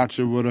 Dukes, watch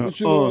it with a. What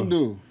you gonna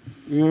do?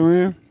 You know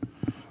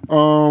what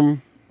I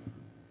mean?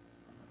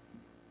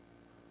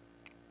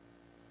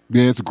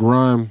 Yeah, it's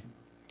grime.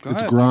 Go It's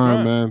ahead,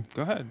 grime, man.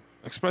 Go ahead.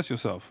 Express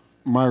yourself.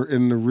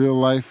 In the real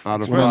life,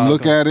 Out of when I 5.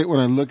 look at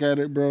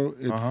it, bro,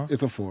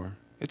 it's a 4.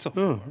 It's a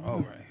 4. All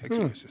right.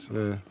 Express yourself.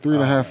 Yeah,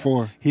 3.5,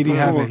 4. He didn't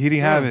have 4. it. He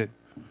didn't have it.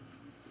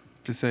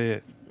 To say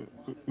it.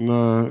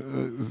 No,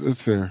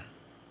 it's fair.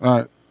 All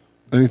right.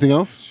 Anything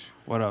else?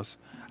 What else?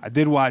 I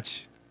did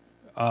watch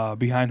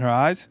Behind Her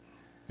Eyes.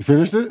 You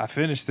finished it? I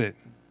finished it.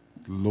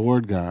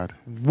 Lord God.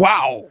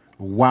 Wow.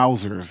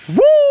 Wowzers.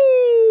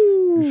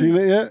 Woo! You seen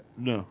it yet?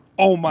 No.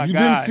 Oh my You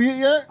God. didn't see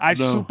it yet? I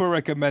No. super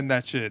recommend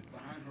that shit.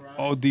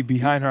 Oh, the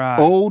Behind Her Eyes.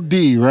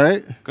 OD,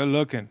 right? Good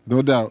looking.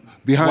 No doubt.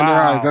 Behind Her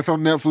Wow. Eyes. That's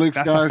on Netflix,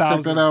 That's guys. Check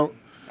 1,000. that out.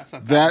 That's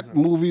 1,000. That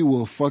movie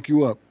will fuck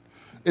you up.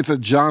 it's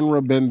a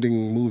genre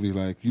bending movie.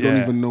 Like you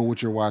don't even know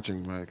what you're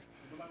watching. Like,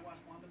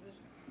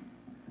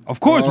 of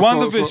course,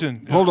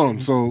 WandaVision. Hold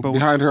on. So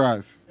Behind Her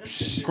Eyes.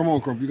 Come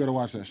on, Crump. You gotta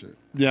watch that shit.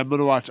 Yeah, I'm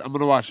gonna watch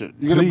it.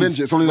 You're gonna binge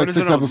it. It's only like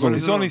 6 episodes.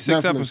 It's only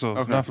 6 Netflix. episodes.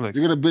 Okay. Netflix.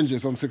 You're gonna binge it.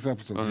 It's on 6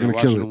 episodes. Okay, You're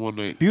gonna kill it. one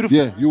night. Beautiful.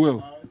 Yeah, you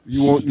will.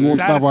 You won't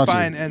stop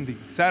watching.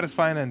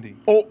 Satisfying ending.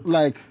 Oh,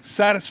 like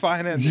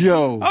Satisfying ending.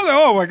 yo. I was like,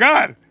 oh my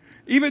god.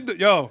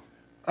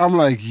 I'm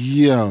like,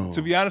 yo.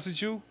 To be honest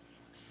with you,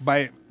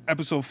 by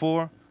episode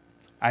 4,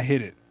 I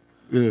hit it.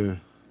 Yeah.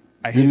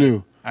 You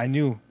knew. I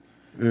knew.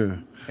 Yeah.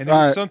 And it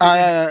was something.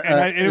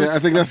 I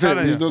think that's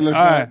it. You don't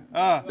listen.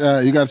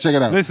 You gotta check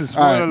it out. Listen,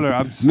 spoiler alert.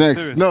 I'm next.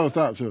 serious. No,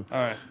 stop. Chill.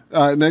 All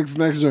right. Next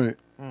joint.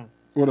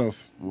 What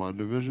else?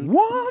 WandaVision.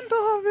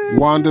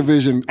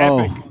 WandaVision.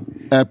 Oh,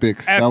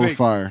 epic. That was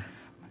fire.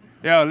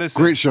 Yo,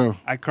 listen. Great show.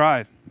 I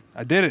cried.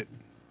 I did it.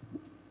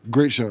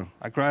 Great show.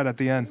 I cried at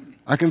the end.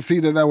 I can see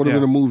that would have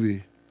been a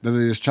movie that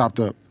they just chopped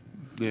up.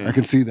 Yeah. I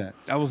can see that.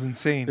 That was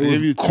insane.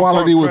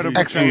 Quality was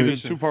excellent.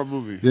 Two-part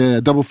movie. Yeah,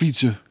 double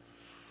feature.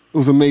 It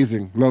was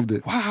amazing. Loved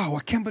it. Wow,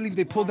 I can't believe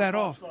they pulled that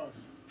off.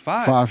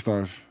 5. 5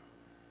 stars.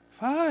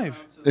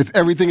 5. It's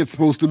everything it's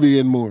supposed to be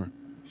and more.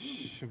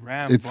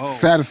 Rambo. It's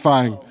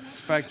satisfying.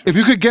 Spectrum. If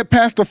you could get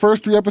past the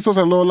first 3 episodes,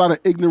 I know a lot of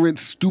ignorant,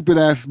 stupid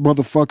ass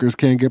motherfuckers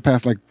can't get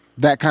past like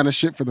that kind of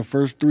shit for the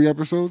first 3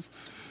 episodes.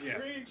 Yeah.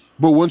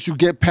 But once you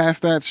get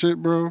past that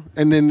shit, bro,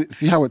 and then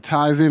see how it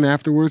ties in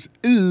afterwards,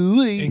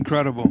 ooh,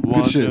 incredible.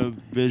 Good shit.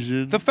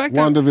 WandaVision. The fact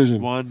that WandaVision.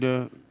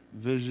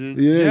 WandaVision.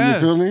 You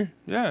feel me?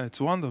 Yeah, it's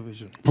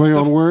WandaVision. Play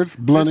on words.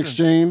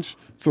 BluntXchange.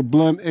 It's a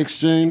blunt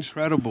exchange.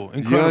 Incredible.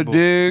 You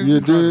dig?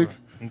 You dig?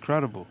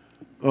 Incredible.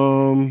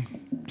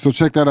 So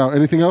check that out.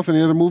 Anything else?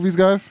 Any other movies,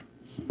 guys?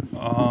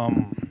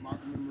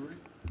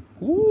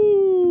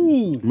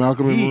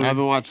 Malcolm and Marie. I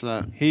haven't watched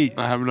that. Heat.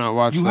 I have not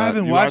watched that. You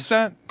haven't watched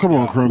that? Come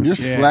on, Crumb. You're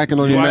slacking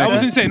on your I Mac.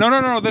 was insane. No.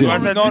 That's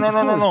Yeah. no. You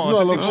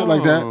know, shit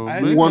like that.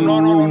 Oh, One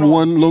room,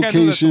 one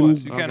location,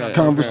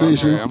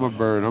 conversation. Okay, I'm a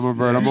bird. I'm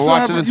gonna You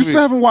watch it this still week.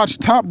 haven't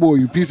watched Top Boy,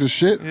 you piece of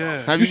shit.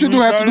 Yeah. You should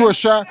have to do a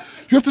shot.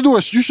 You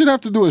should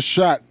have to do a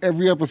shot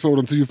every episode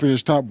until you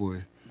finish Top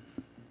Boy.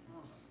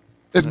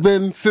 It's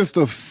been since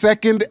the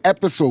 2nd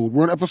episode.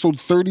 We're on episode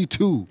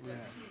 32.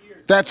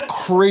 That's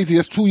crazy.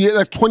 That's 2 years.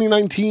 That's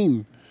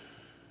 2019.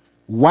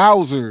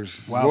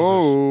 Wowzers.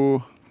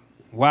 Whoa.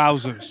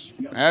 Wowzers.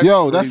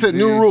 That's it.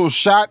 New rule.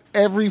 Shot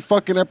every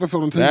fucking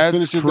episode until you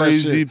finish that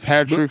crazy, shit.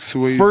 Patrick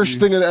Swayze. First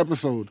thing of the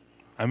episode.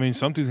 I mean,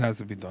 something has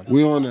to be done.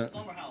 We on that.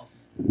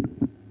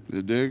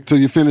 You dig? Till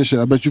you finish it.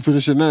 I bet you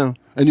finish it now.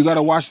 And you got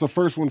to watch the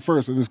first one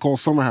first. And it's called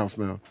Summer House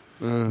now.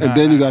 And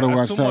then you got to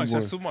watch Top Boy.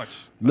 That's too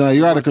much. Nah,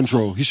 you're out of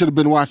control. He should have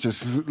been watching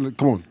this.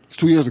 Come on. It's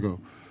 2 years ago.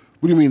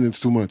 What do you mean it's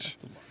too much?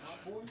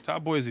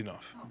 Top Boy is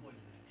enough.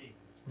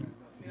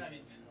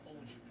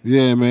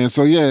 Yeah, man.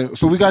 So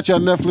we got y'all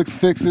Netflix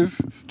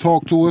fixes.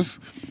 Talk to us.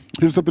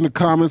 Hit us up in the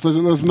comments. Let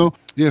us know.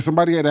 Yeah,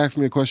 somebody had asked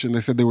me a question. They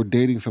said they were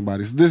dating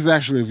somebody. So this is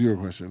actually a viewer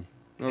question.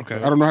 Okay.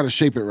 I don't know how to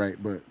shape it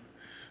right, but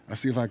I'll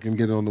see if I can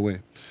get it on the way.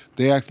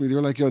 They asked me, they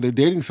were like, yo, they're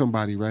dating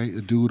somebody, right?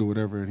 A dude or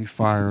whatever, and he's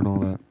fire and all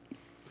that.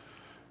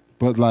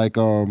 But like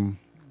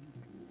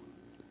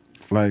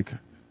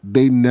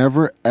they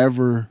never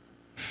ever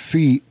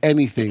see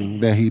anything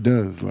that he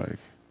does, like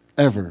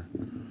ever.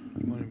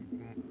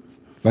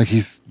 Like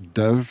he says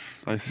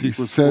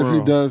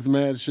he does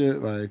mad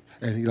shit, like,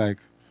 and he like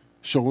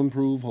show and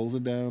prove, holds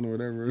it down or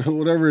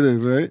whatever it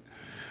is, right?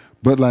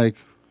 But like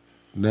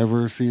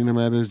never seen him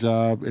at his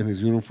job in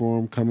his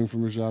uniform, coming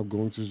from his job,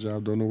 going to his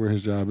job, don't know where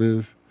his job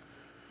is.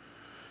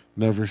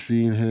 Never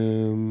seen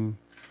him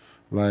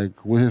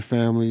like with his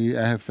family,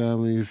 at his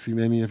family, seen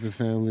any of his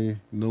family,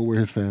 know where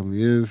his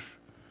family is.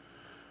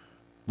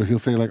 But he'll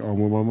say like, oh, I'm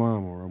with my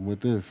mom, or I'm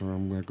with this, or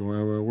I'm like going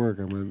out at work,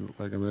 I'm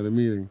at a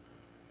meeting.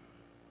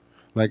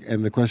 Like,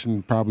 and the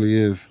question probably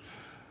is,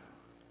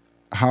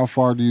 how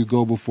far do you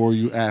go before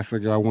you ask,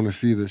 like, I want to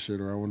see this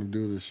shit, or I want to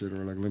do this shit,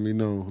 or like, let me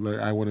know, like,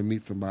 I want to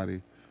meet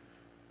somebody.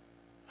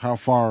 How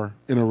far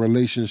in a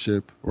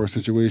relationship or a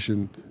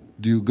situation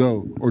do you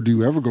go? Or do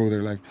you ever go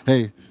there like,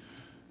 hey,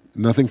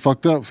 nothing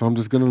fucked up, so I'm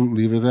just going to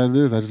leave it as it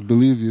is. I just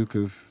believe you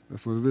because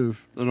that's what it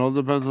is. It all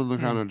depends on the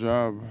kind of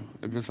job.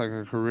 If it's like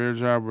a career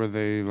job where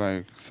they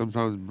like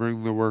sometimes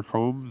bring the work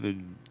home,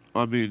 then,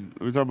 I mean,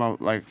 we're talking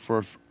about like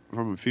from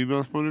a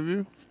female's point of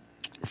view?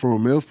 From a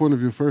male's point of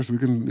view first, we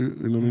can,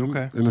 you know what I mean?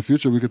 Okay. In the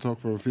future, we could talk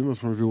from a female's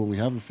point of view when we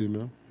have a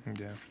female.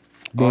 Yeah.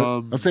 But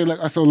I'm saying,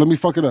 like, so let me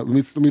fuck it up. Let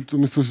me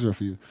switch it up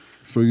for you.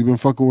 So you've been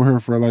fucking with her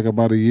for like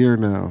about a year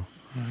now,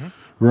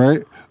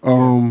 right?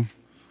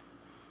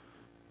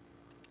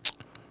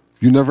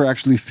 You never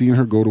actually seen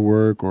her go to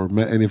work or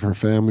met any of her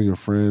family or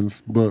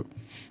friends, but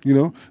you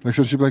know, like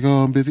so she'd be like,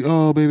 "Oh, I'm busy.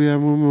 Oh, baby,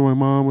 I'm with my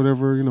mom.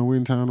 Whatever. You know, we're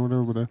in town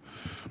or whatever."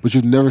 But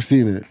you've never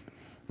seen it,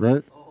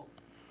 right?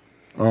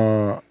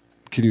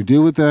 Can you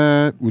deal with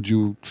that? Would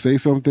you say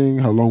something?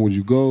 How long would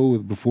you go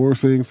before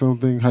saying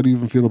something? How do you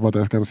even feel about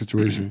that kind of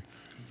situation?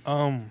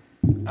 I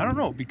don't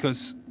know,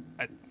 because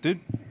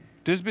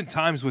there's been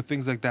times where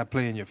things like that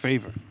play in your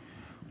favor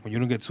when you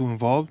don't get too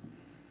involved.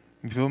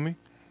 You feel me?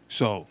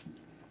 So,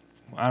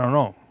 I don't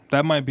know.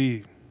 That might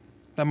be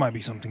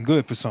something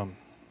good for some.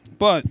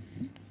 But,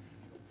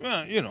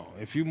 you know,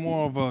 if you're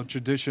more of a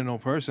traditional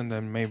person,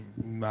 then maybe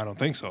I don't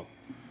think so.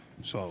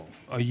 So,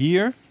 a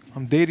year,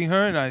 I'm dating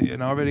her, and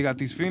I already got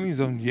these feelings.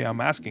 Yeah,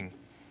 I'm asking.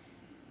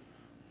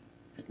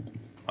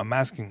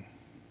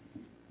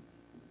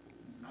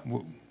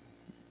 Well,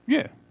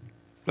 yeah.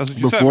 That's what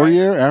you said, Before right? a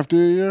year? After a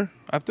year?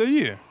 After a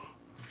year.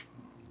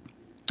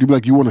 You'd be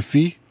like, you want to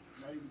see?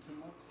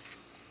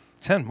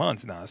 10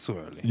 months? Nah, it's too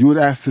early. You would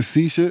ask to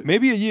see shit?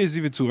 Maybe a year is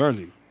even too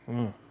early.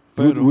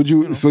 Would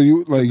you? know, So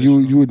you like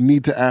you would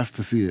need to ask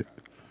to see it.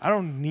 I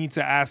don't need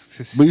to ask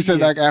to see. But you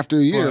said it, like after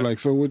a year. but, Like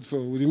so. What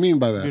do you mean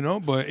by that? you know,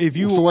 but if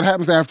you So what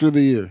happens after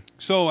the year?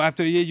 so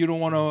after a year you don't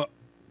want to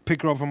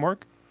pick her up from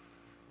work?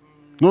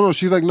 No.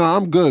 She's like, no,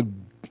 I'm good.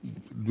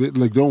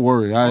 Like, don't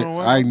worry. Don't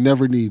worry. I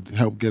never need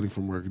help getting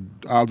from work.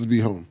 I'll just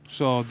be home.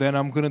 So then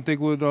I'm gonna think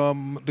what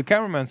the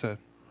cameraman said.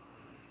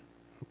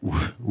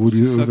 What do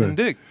you Sucking say?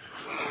 dick.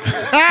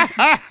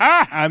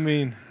 I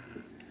mean,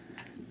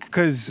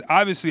 because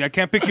obviously I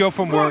can't pick you up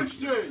from work.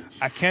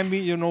 I can't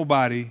meet you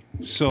nobody.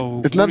 So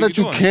It's not what are that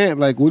you doing? can't.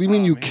 Like, what do you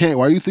mean you can't?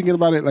 Why are you thinking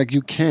about it like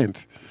you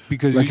can't?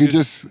 Because Like you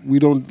we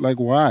don't like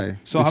why?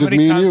 So it's how just many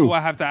me and times you. do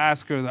I have to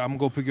ask her that I'm gonna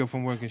go pick you up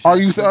from work and shit? Are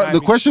you? Remind The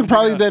me question something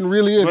probably else. then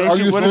really is: What does are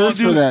she- you what does thirsty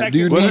she for do? that? Do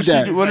you What need does she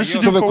that? do- what does she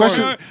So do the for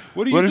question, work?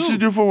 What do you What do? does she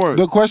do for work?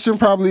 the question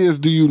probably is: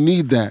 do you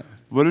need that?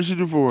 What does she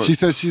do for work? She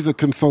says she's a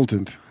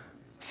consultant.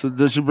 So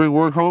does she bring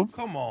work home?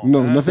 Come on.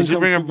 No, man. nothing. Does she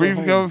bring a comes to the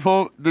briefcase home.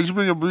 home? Does she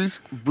bring a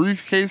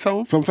briefcase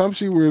home? Sometimes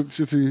she wears.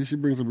 She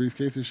brings a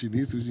briefcase if she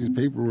needs to. She's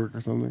paperwork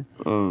or something.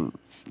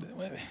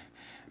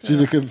 She's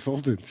a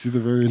consultant. She's a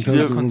very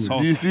intelligent woman.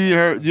 consultant. Do you see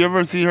her? Do you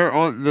ever see her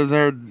on? Does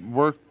her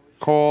work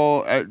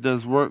call?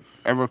 Does work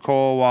ever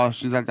call while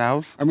she's at the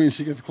house? I mean,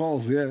 she gets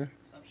calls. Yeah.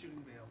 Stop shooting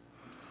bail.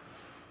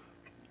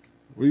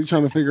 What are you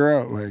trying to figure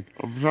out? Like,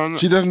 I'm trying to.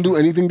 she doesn't do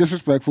anything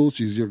disrespectful.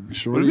 She's your What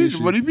shorty. do you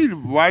mean? What do you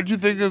mean? Why'd you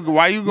think?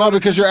 Why you No, going?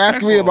 because you're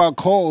asking me about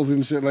calls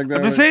and shit like that.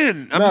 I'm just Like-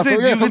 saying. I'm Nah, just saying.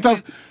 So, yeah, you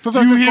sometimes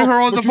you they hear call,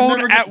 her on but the you phone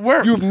never at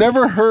work. You've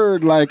never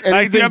heard like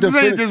anything. I'm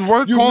saying, there's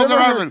work calls are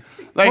having.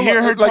 Like Hold hear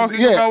on, her like, talking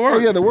yeah, about work. Oh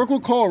yeah, the work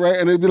will call, right?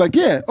 And they'd be like,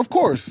 yeah, of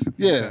course.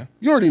 Yeah.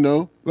 You already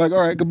know. Like,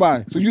 all right,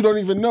 goodbye. So you don't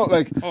even know.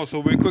 Like Oh, so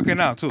we're cooking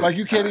out too.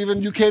 you can't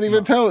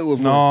even tell it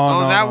was no, work. Oh,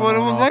 no, that no, one, no,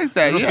 it was no. like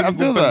that. Yo Yeah, I soy un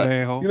feel that.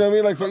 pendejo. You know what I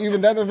mean? Like, so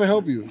even that doesn't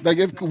help you. Like,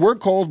 it's work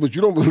calls, but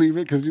you don't believe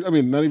it because I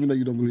mean, not even that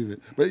you don't believe it,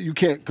 but you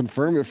can't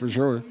confirm it for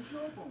sure.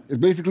 It's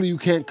basically you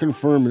can't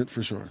confirm it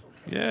for sure.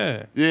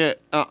 Yeah. Yeah,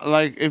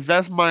 like if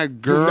that's my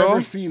You've girl,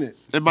 never seen it.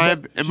 Am I?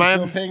 But Am she's I?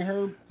 still paying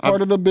her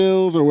part of the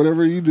bills or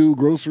whatever you do,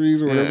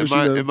 groceries or Yeah, whatever she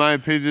does. in my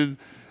opinion,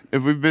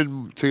 if we've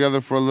been together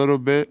for a little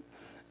bit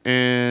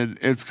and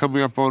it's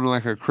coming up on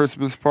like a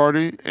Christmas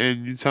party,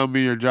 and you tell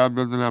me your job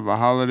doesn't have a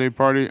holiday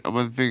party, I'm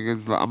gonna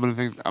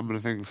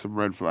think some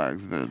red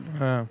flags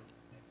then.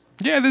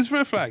 Yeah, there's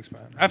red flags,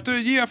 man. After a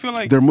year, I feel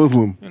like They're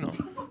Muslim. you know.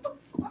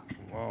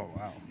 Oh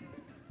wow,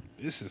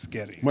 this is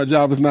getting. My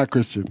job is not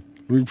Christian.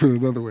 Let me put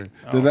it another way.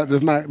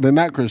 They're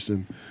not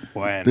Christian.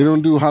 Bueno. They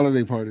don't do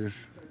holiday parties.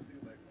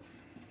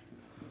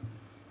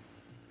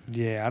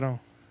 Yeah, I don't.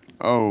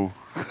 Oh.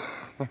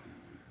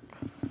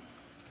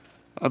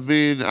 I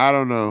mean, I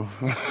don't know.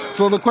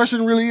 So the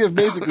question really is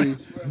basically,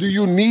 do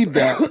you need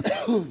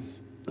that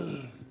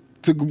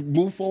to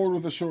move forward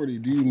with a shorty?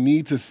 Do you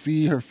need to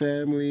see her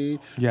family?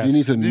 Yes. Do you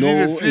need to Do you know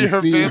need to see and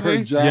her see family?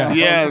 her job?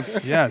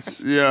 Yes.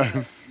 Yes.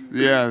 Yes.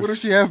 Yes. What if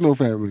she has no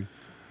family?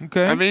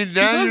 Okay. I mean, now She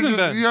you're doesn't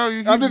just, then. yo, you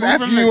keep I'm just moving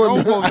asking the you.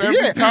 goalposts every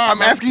Yeah, time.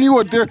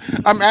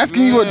 I'm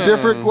asking you a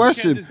different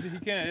question. He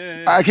can't,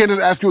 yeah. I can't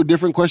just ask you a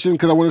different question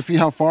because I want to see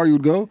how far you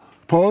would go.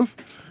 Pause.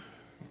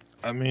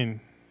 I mean,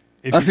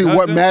 if I she see what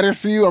doesn't-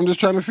 matters to you. I'm just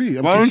trying to see.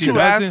 Why don't she you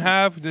doesn't ask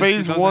have, then she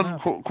phase doesn't one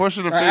have.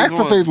 question of I phase asked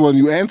the one? phase one.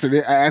 You answered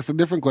it. I asked a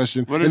different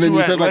question, What and did then you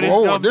you ask? said like, What did-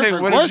 "Oh, no, a I'm saying,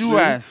 different what did question." you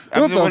ask?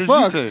 What What the did you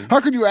fuck? say? How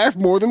could you ask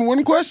more than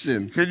one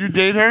question? Can you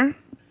date her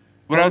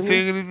without Pardon me?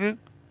 seeing anything?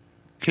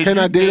 Can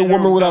I you date a her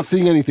woman without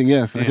seeing anything?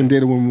 Yes, I can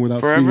date a woman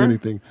without seeing Forever?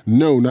 anything.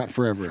 No, not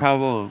forever. How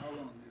long?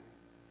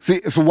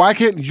 See, so why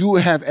can't you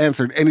have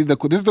answered any of the?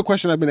 This is the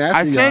question I've been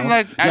asking. I said, y'all.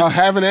 like, y'all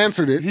haven't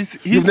answered it.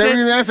 You've never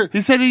even answered.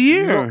 He said a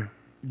year.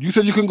 You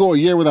said you can go a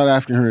year without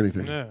asking her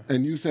anything. Yeah.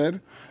 And you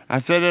said I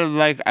said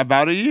like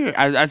about a year.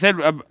 I said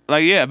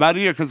like about a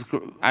year because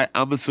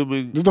I'm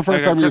assuming this is the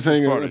first like time you're Christmas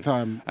saying it party. at a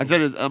time. I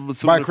said I'm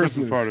assuming By a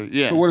Christmas Christmas. party.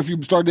 Yeah. So what if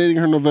you start dating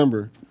her in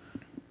November?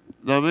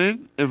 Know what I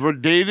mean? If we're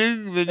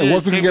dating, then And yeah,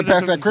 once we take can get me to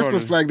past that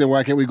Christmas party. flag, then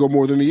why can't we go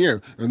more than a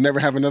year and never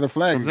have another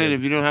flag? I'm saying again?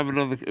 if you don't have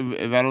another,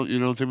 if I don't, you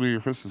don't take me to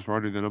your Christmas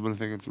party, then I'm gonna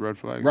think it's a red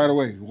flag. Right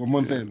away, 1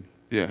 month in.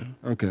 Yeah.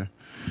 Okay.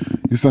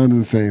 You sound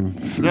insane.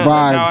 that's how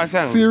I Vibes.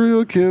 sound.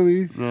 Serial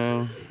killy.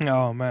 No.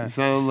 Oh man. You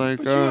sound like.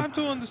 But you have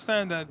to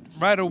understand that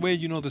right away.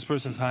 You know this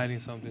person's hiding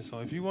something. So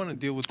if you want to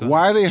deal with that,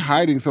 Why are they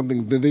hiding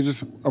something? They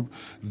just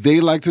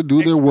they like to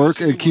do their work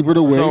and keep it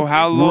away. So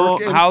how long?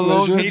 Work and How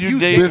long pleasure- can you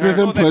date business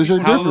her? and pleasure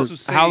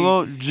different. How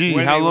long? G.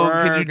 How long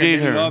can you date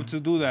They her? love to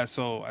do that.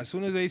 So as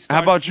soon as they start,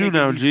 How about you making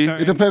now, these G?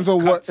 certain It depends on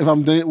cuts, what if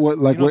I'm dating what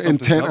you know what something's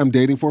intent up. I'm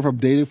dating for. If I'm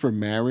dating for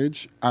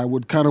marriage, I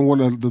would kind of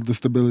want the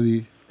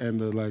stability and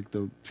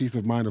the peace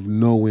of mind of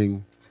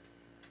knowing,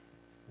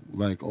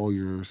 like, all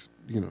yours,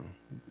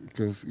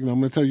 because I'm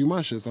gonna tell you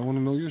my shits. I want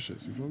to know your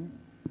shits. You feel me?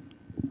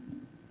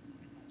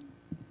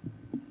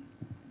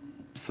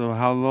 So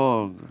how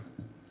long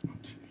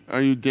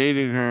are you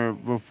dating her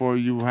before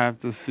you have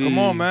to see? Come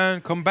on,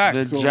 man. Come back.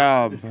 The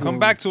job. Come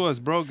back to us,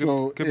 bro.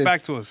 Get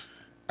back to us.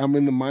 I'm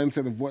in the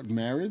mindset of what,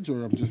 marriage,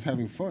 or I'm just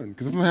having fun?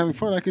 Because if I'm having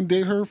fun, I can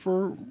date her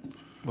for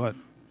what?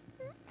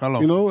 How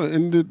long?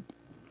 In the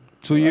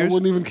 2 years. I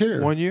wouldn't even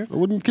care. 1 year. I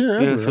wouldn't care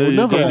ever. Yeah, so I would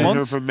you're never dating ask.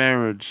 her for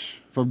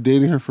marriage. If I'm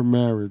dating her for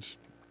marriage,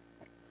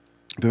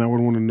 then I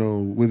would want to know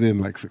within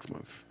like 6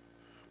 months.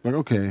 Like,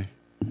 okay,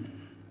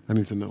 I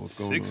need to know what's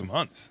going on. 6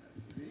 months.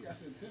 I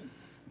said 10.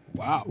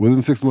 Wow.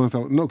 Within 6 months,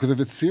 no, because if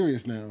it's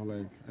serious now,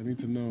 like, I need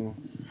to know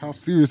how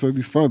serious are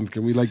these funds.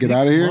 Can we, like, get 6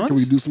 out of here? months? Can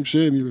we do some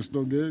shit and you're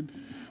still good?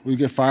 Will you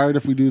get fired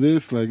if we do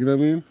this? Like, you know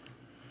what I mean?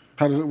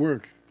 How does it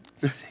work?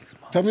 6 months.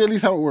 Tell me at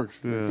least how it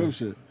works. Yeah. Like, some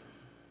shit.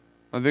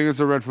 I think it's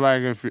a red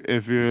flag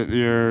if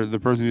you're the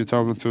person you're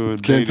talking to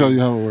and Can't tell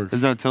you how it works.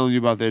 is not telling you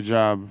about their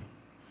job.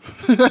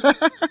 I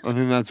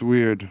think that's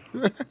weird.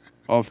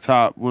 Off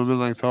top, women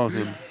like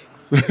talking.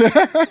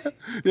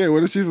 Yeah,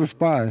 what if she's a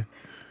spy?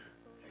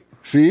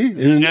 See?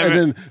 And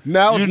then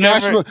now it's a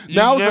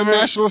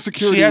national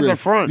security She has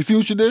risk. a front. You see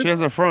what you did? She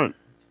has a front.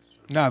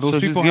 Nah, those So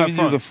people she's have giving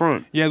front. you the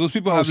front. Yeah, those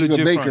people have she's legit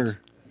a baker. fronts.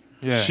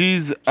 Yeah.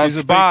 She's a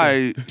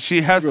spy.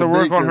 She has She's to a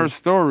work on baker. her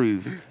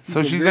stories.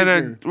 So a she's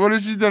gonna. baker. What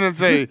is she gonna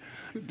say?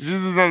 She's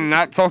just gonna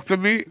not talk to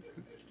me.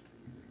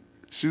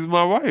 She's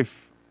my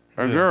wife,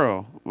 or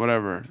girl,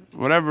 whatever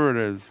it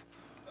is.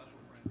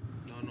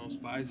 No,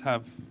 spies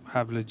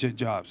have legit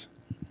jobs.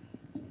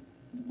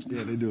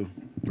 Yeah, they do.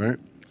 Right?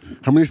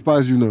 How many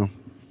spies you know?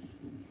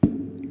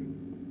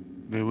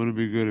 It wouldn't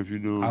be good if you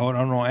knew. I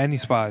don't know any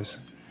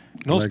spies.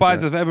 No I like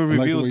spies that. have ever I like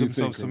the revealed way you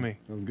themselves to think, me.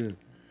 That was good.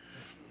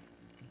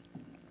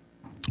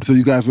 So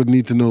you guys would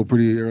need to know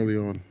pretty early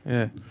on.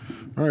 Yeah.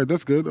 All right,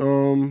 that's good.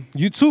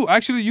 You too.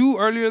 Actually, you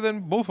earlier than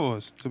both of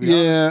us, to be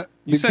honest. Yeah.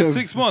 You said because-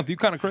 6 months. You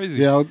kind of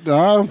crazy. Yeah, I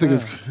don't think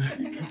it's.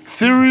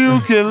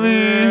 Serial killing.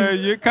 Yeah,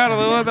 you're kind of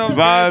the one that was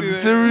Vibe, crazy.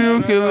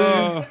 serial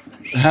killing.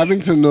 Having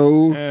to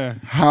know Yeah.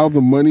 how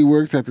the money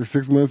works after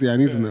 6 months, yeah, I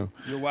need to know.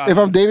 You're wild. If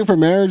I'm dating for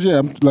marriage, yeah,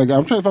 I'm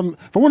trying. If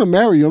I want to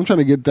marry you, I'm trying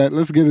to get that.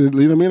 Let's get it. You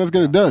know what I mean? Let's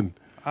get it done.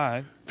 All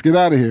right. Let's get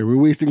out of here. We're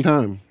wasting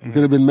time. We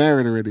could have been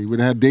married already. We'd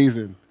have had days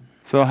in.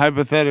 So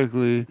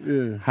hypothetically,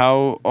 Yeah.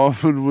 how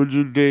often would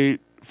you date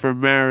for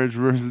marriage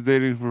versus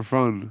dating for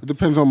fun? It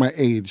depends on my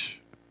age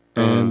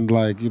and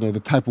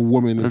the type of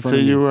woman in Let's front say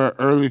of me. you were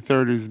early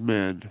 30s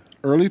man.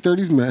 Early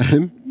 30s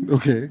man.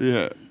 Okay.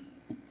 Yeah.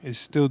 It's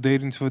still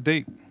dating to a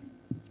date.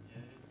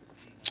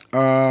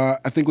 I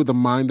think with the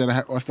mind that I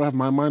have, I still have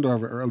my mind, or I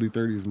have an early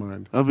 30s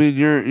mind. I mean,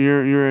 you're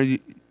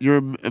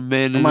a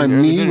man. Am I in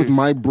your me early with 30s?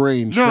 my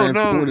brain No,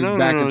 transported no,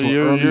 back no, into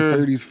you're- an early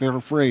you're-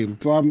 30s frame?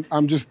 So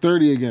I'm just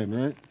 30 again,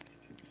 right?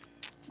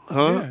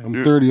 Huh? Yeah.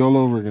 I'm 30 all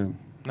over again.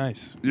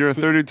 Nice. You're a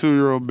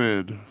 32-year-old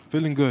man.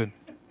 Feeling good.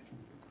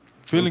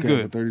 Feeling Okay, I'm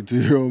a good.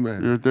 32-year-old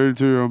man. You're a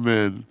 32-year-old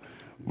man.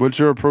 What's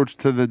your approach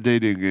to the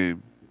dating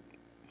game?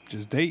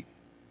 Just date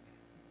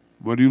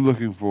What are you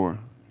looking for?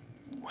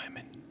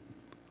 women.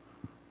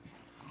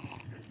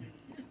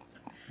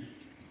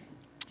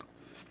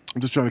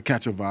 I'm just trying to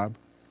catch a vibe.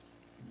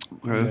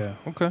 Okay. Yeah.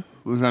 Okay.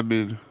 What does that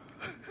mean?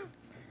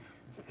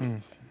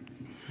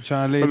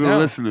 Trying to lay For it the down.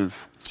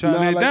 listeners. Trying to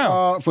lay it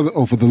down. For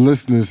the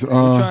listeners.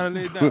 Trying to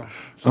lay it down.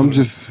 I'm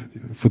just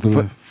for the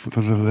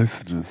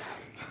listeners.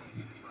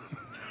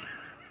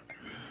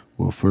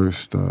 well.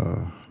 First,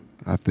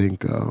 I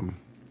think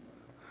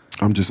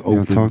I'm just I'll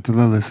open. talk to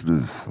the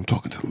listeners. I'm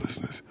talking to the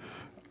listeners.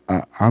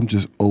 I'm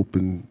just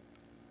open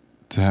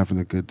to having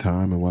a good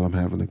time, and while I'm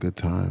having a good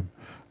time,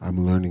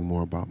 I'm learning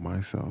more about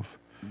myself,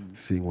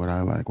 seeing what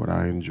I like, what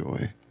I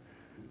enjoy,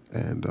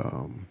 and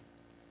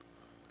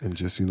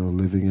just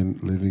living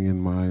in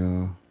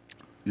my.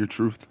 Your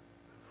truth.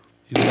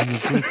 You know the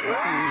truth.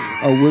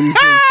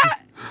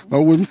 I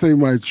wouldn't say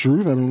my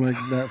truth. I don't like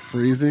that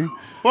phrasing.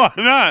 Why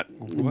not?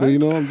 But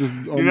I'm just.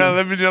 You're not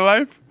living your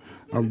life?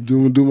 I'm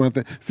doing my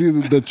thing. See,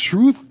 the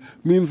truth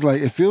means like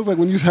it feels like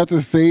when you have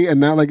to say, and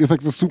now like it's like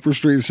the super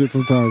straight shit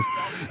sometimes.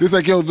 It's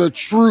like, yo, the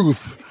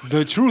truth.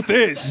 The truth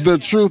is. The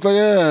truth. Like,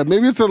 yeah,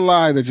 maybe it's a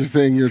lie that you're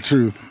saying your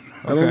truth.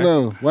 I don't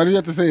know. Why do you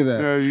have to say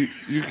that? Yeah,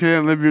 you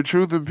can't live your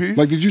truth in peace?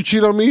 Like, did you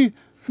cheat on me?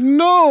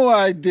 No,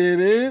 I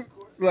didn't.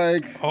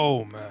 Like,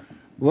 Oh man.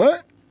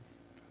 what?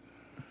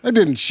 I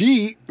didn't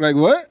cheat. Like,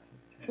 what?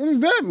 What does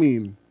that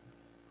mean?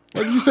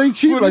 Why did you say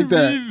cheat What do like you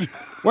that? mean?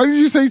 Why did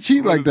you say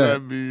cheat What like does that?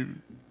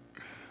 mean?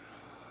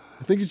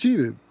 I think you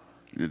cheated.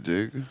 You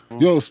dig?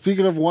 Yo,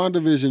 speaking of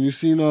WandaVision, you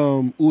seen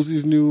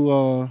Uzi's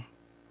new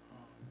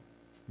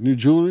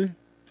jewelry?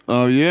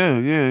 Oh, yeah.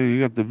 You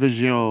got the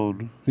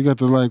vision. He got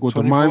the the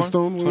 24? Mind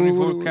Stone?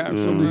 24 caps,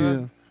 something like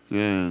that?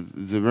 Yeah,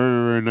 it's a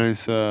very, very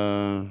nice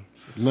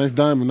Nice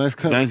diamond, nice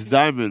cut. nice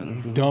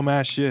diamond.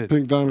 Dumbass shit.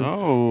 Pink diamond.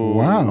 Oh.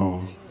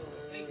 Wow.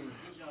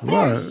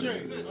 Right.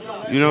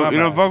 You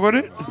don't fuck with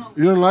it?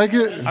 You don't like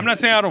it? I'm not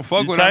saying I don't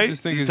fuck with it. I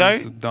just think it's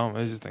tight? just dumb.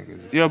 I just think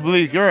it's. Yo,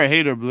 Bleak, you're a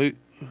hater, Bleak.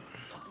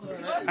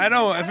 I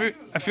know. I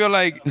feel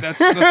like that's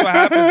what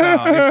happens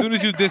now. As soon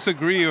as you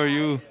disagree or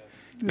you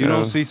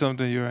don't see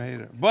something, you're a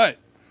hater. But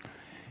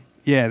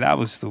yeah, that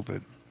was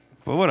stupid.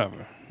 But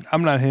whatever.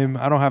 I'm not him.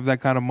 I don't have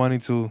that kind of money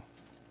to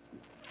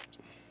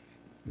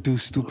do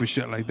stupid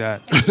shit like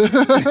that.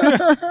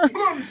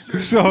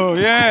 So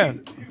yeah,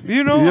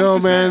 Yo,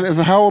 man, if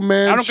how a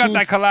man I don't got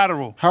that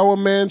collateral. How a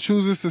man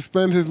chooses to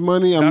spend his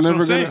money, I'm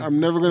never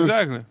gonna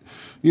exactly.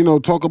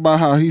 Talk about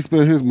how he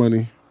spent his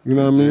money. You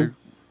know what I mean?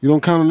 You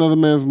don't count another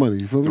man's money.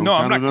 You feel me? No,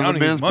 I'm not another counting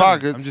man's his money.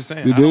 pockets. I'm just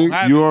saying. You dig?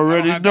 You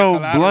already know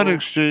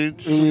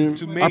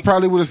BluntXchange. I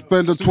probably would have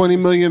spent the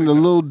 $20 million a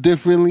little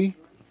differently,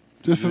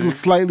 just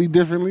slightly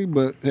differently.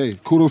 But hey,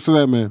 kudos to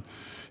that man.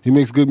 He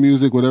makes good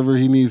music, whatever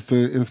he needs to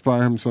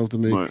inspire himself to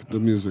make the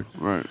music.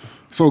 Right.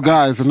 So,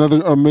 guys,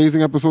 another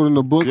amazing episode in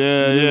the books.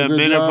 Yeah,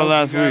 made it for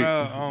last week.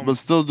 But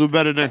still do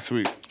better next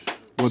week.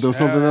 Well, there's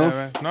something else?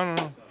 Right. No.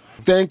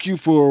 Thank you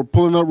for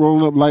pulling up,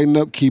 rolling up, lighting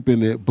up,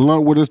 keeping it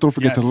blunt with us. Don't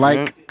forget to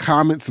like,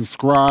 comment,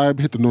 subscribe,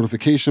 hit the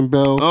notification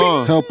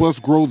bell. Help us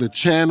grow the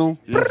channel.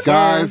 Yes,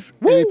 guys,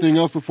 anything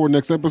else before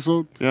next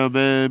episode? Yo,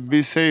 man,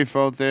 be safe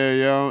out there,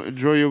 yo.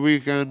 Enjoy your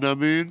weekend,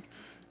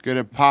 Get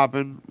it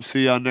popping.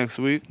 See y'all next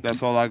week.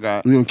 That's all I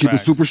got. You gonna keep it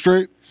super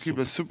straight? Keep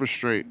it super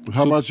straight.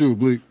 How about you,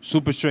 Bleak?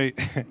 Super straight.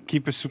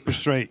 Keep it super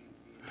straight.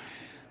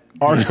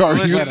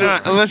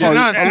 Unless you're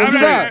not super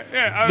straight.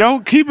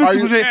 Don't keep it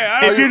super straight.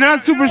 If you're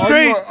not super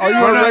straight,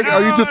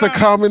 are you just a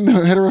common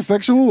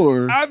heterosexual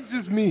or? I'm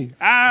just me.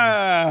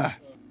 All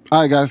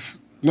right, guys.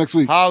 Next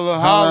week.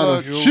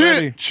 Holla.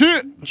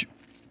 Shit.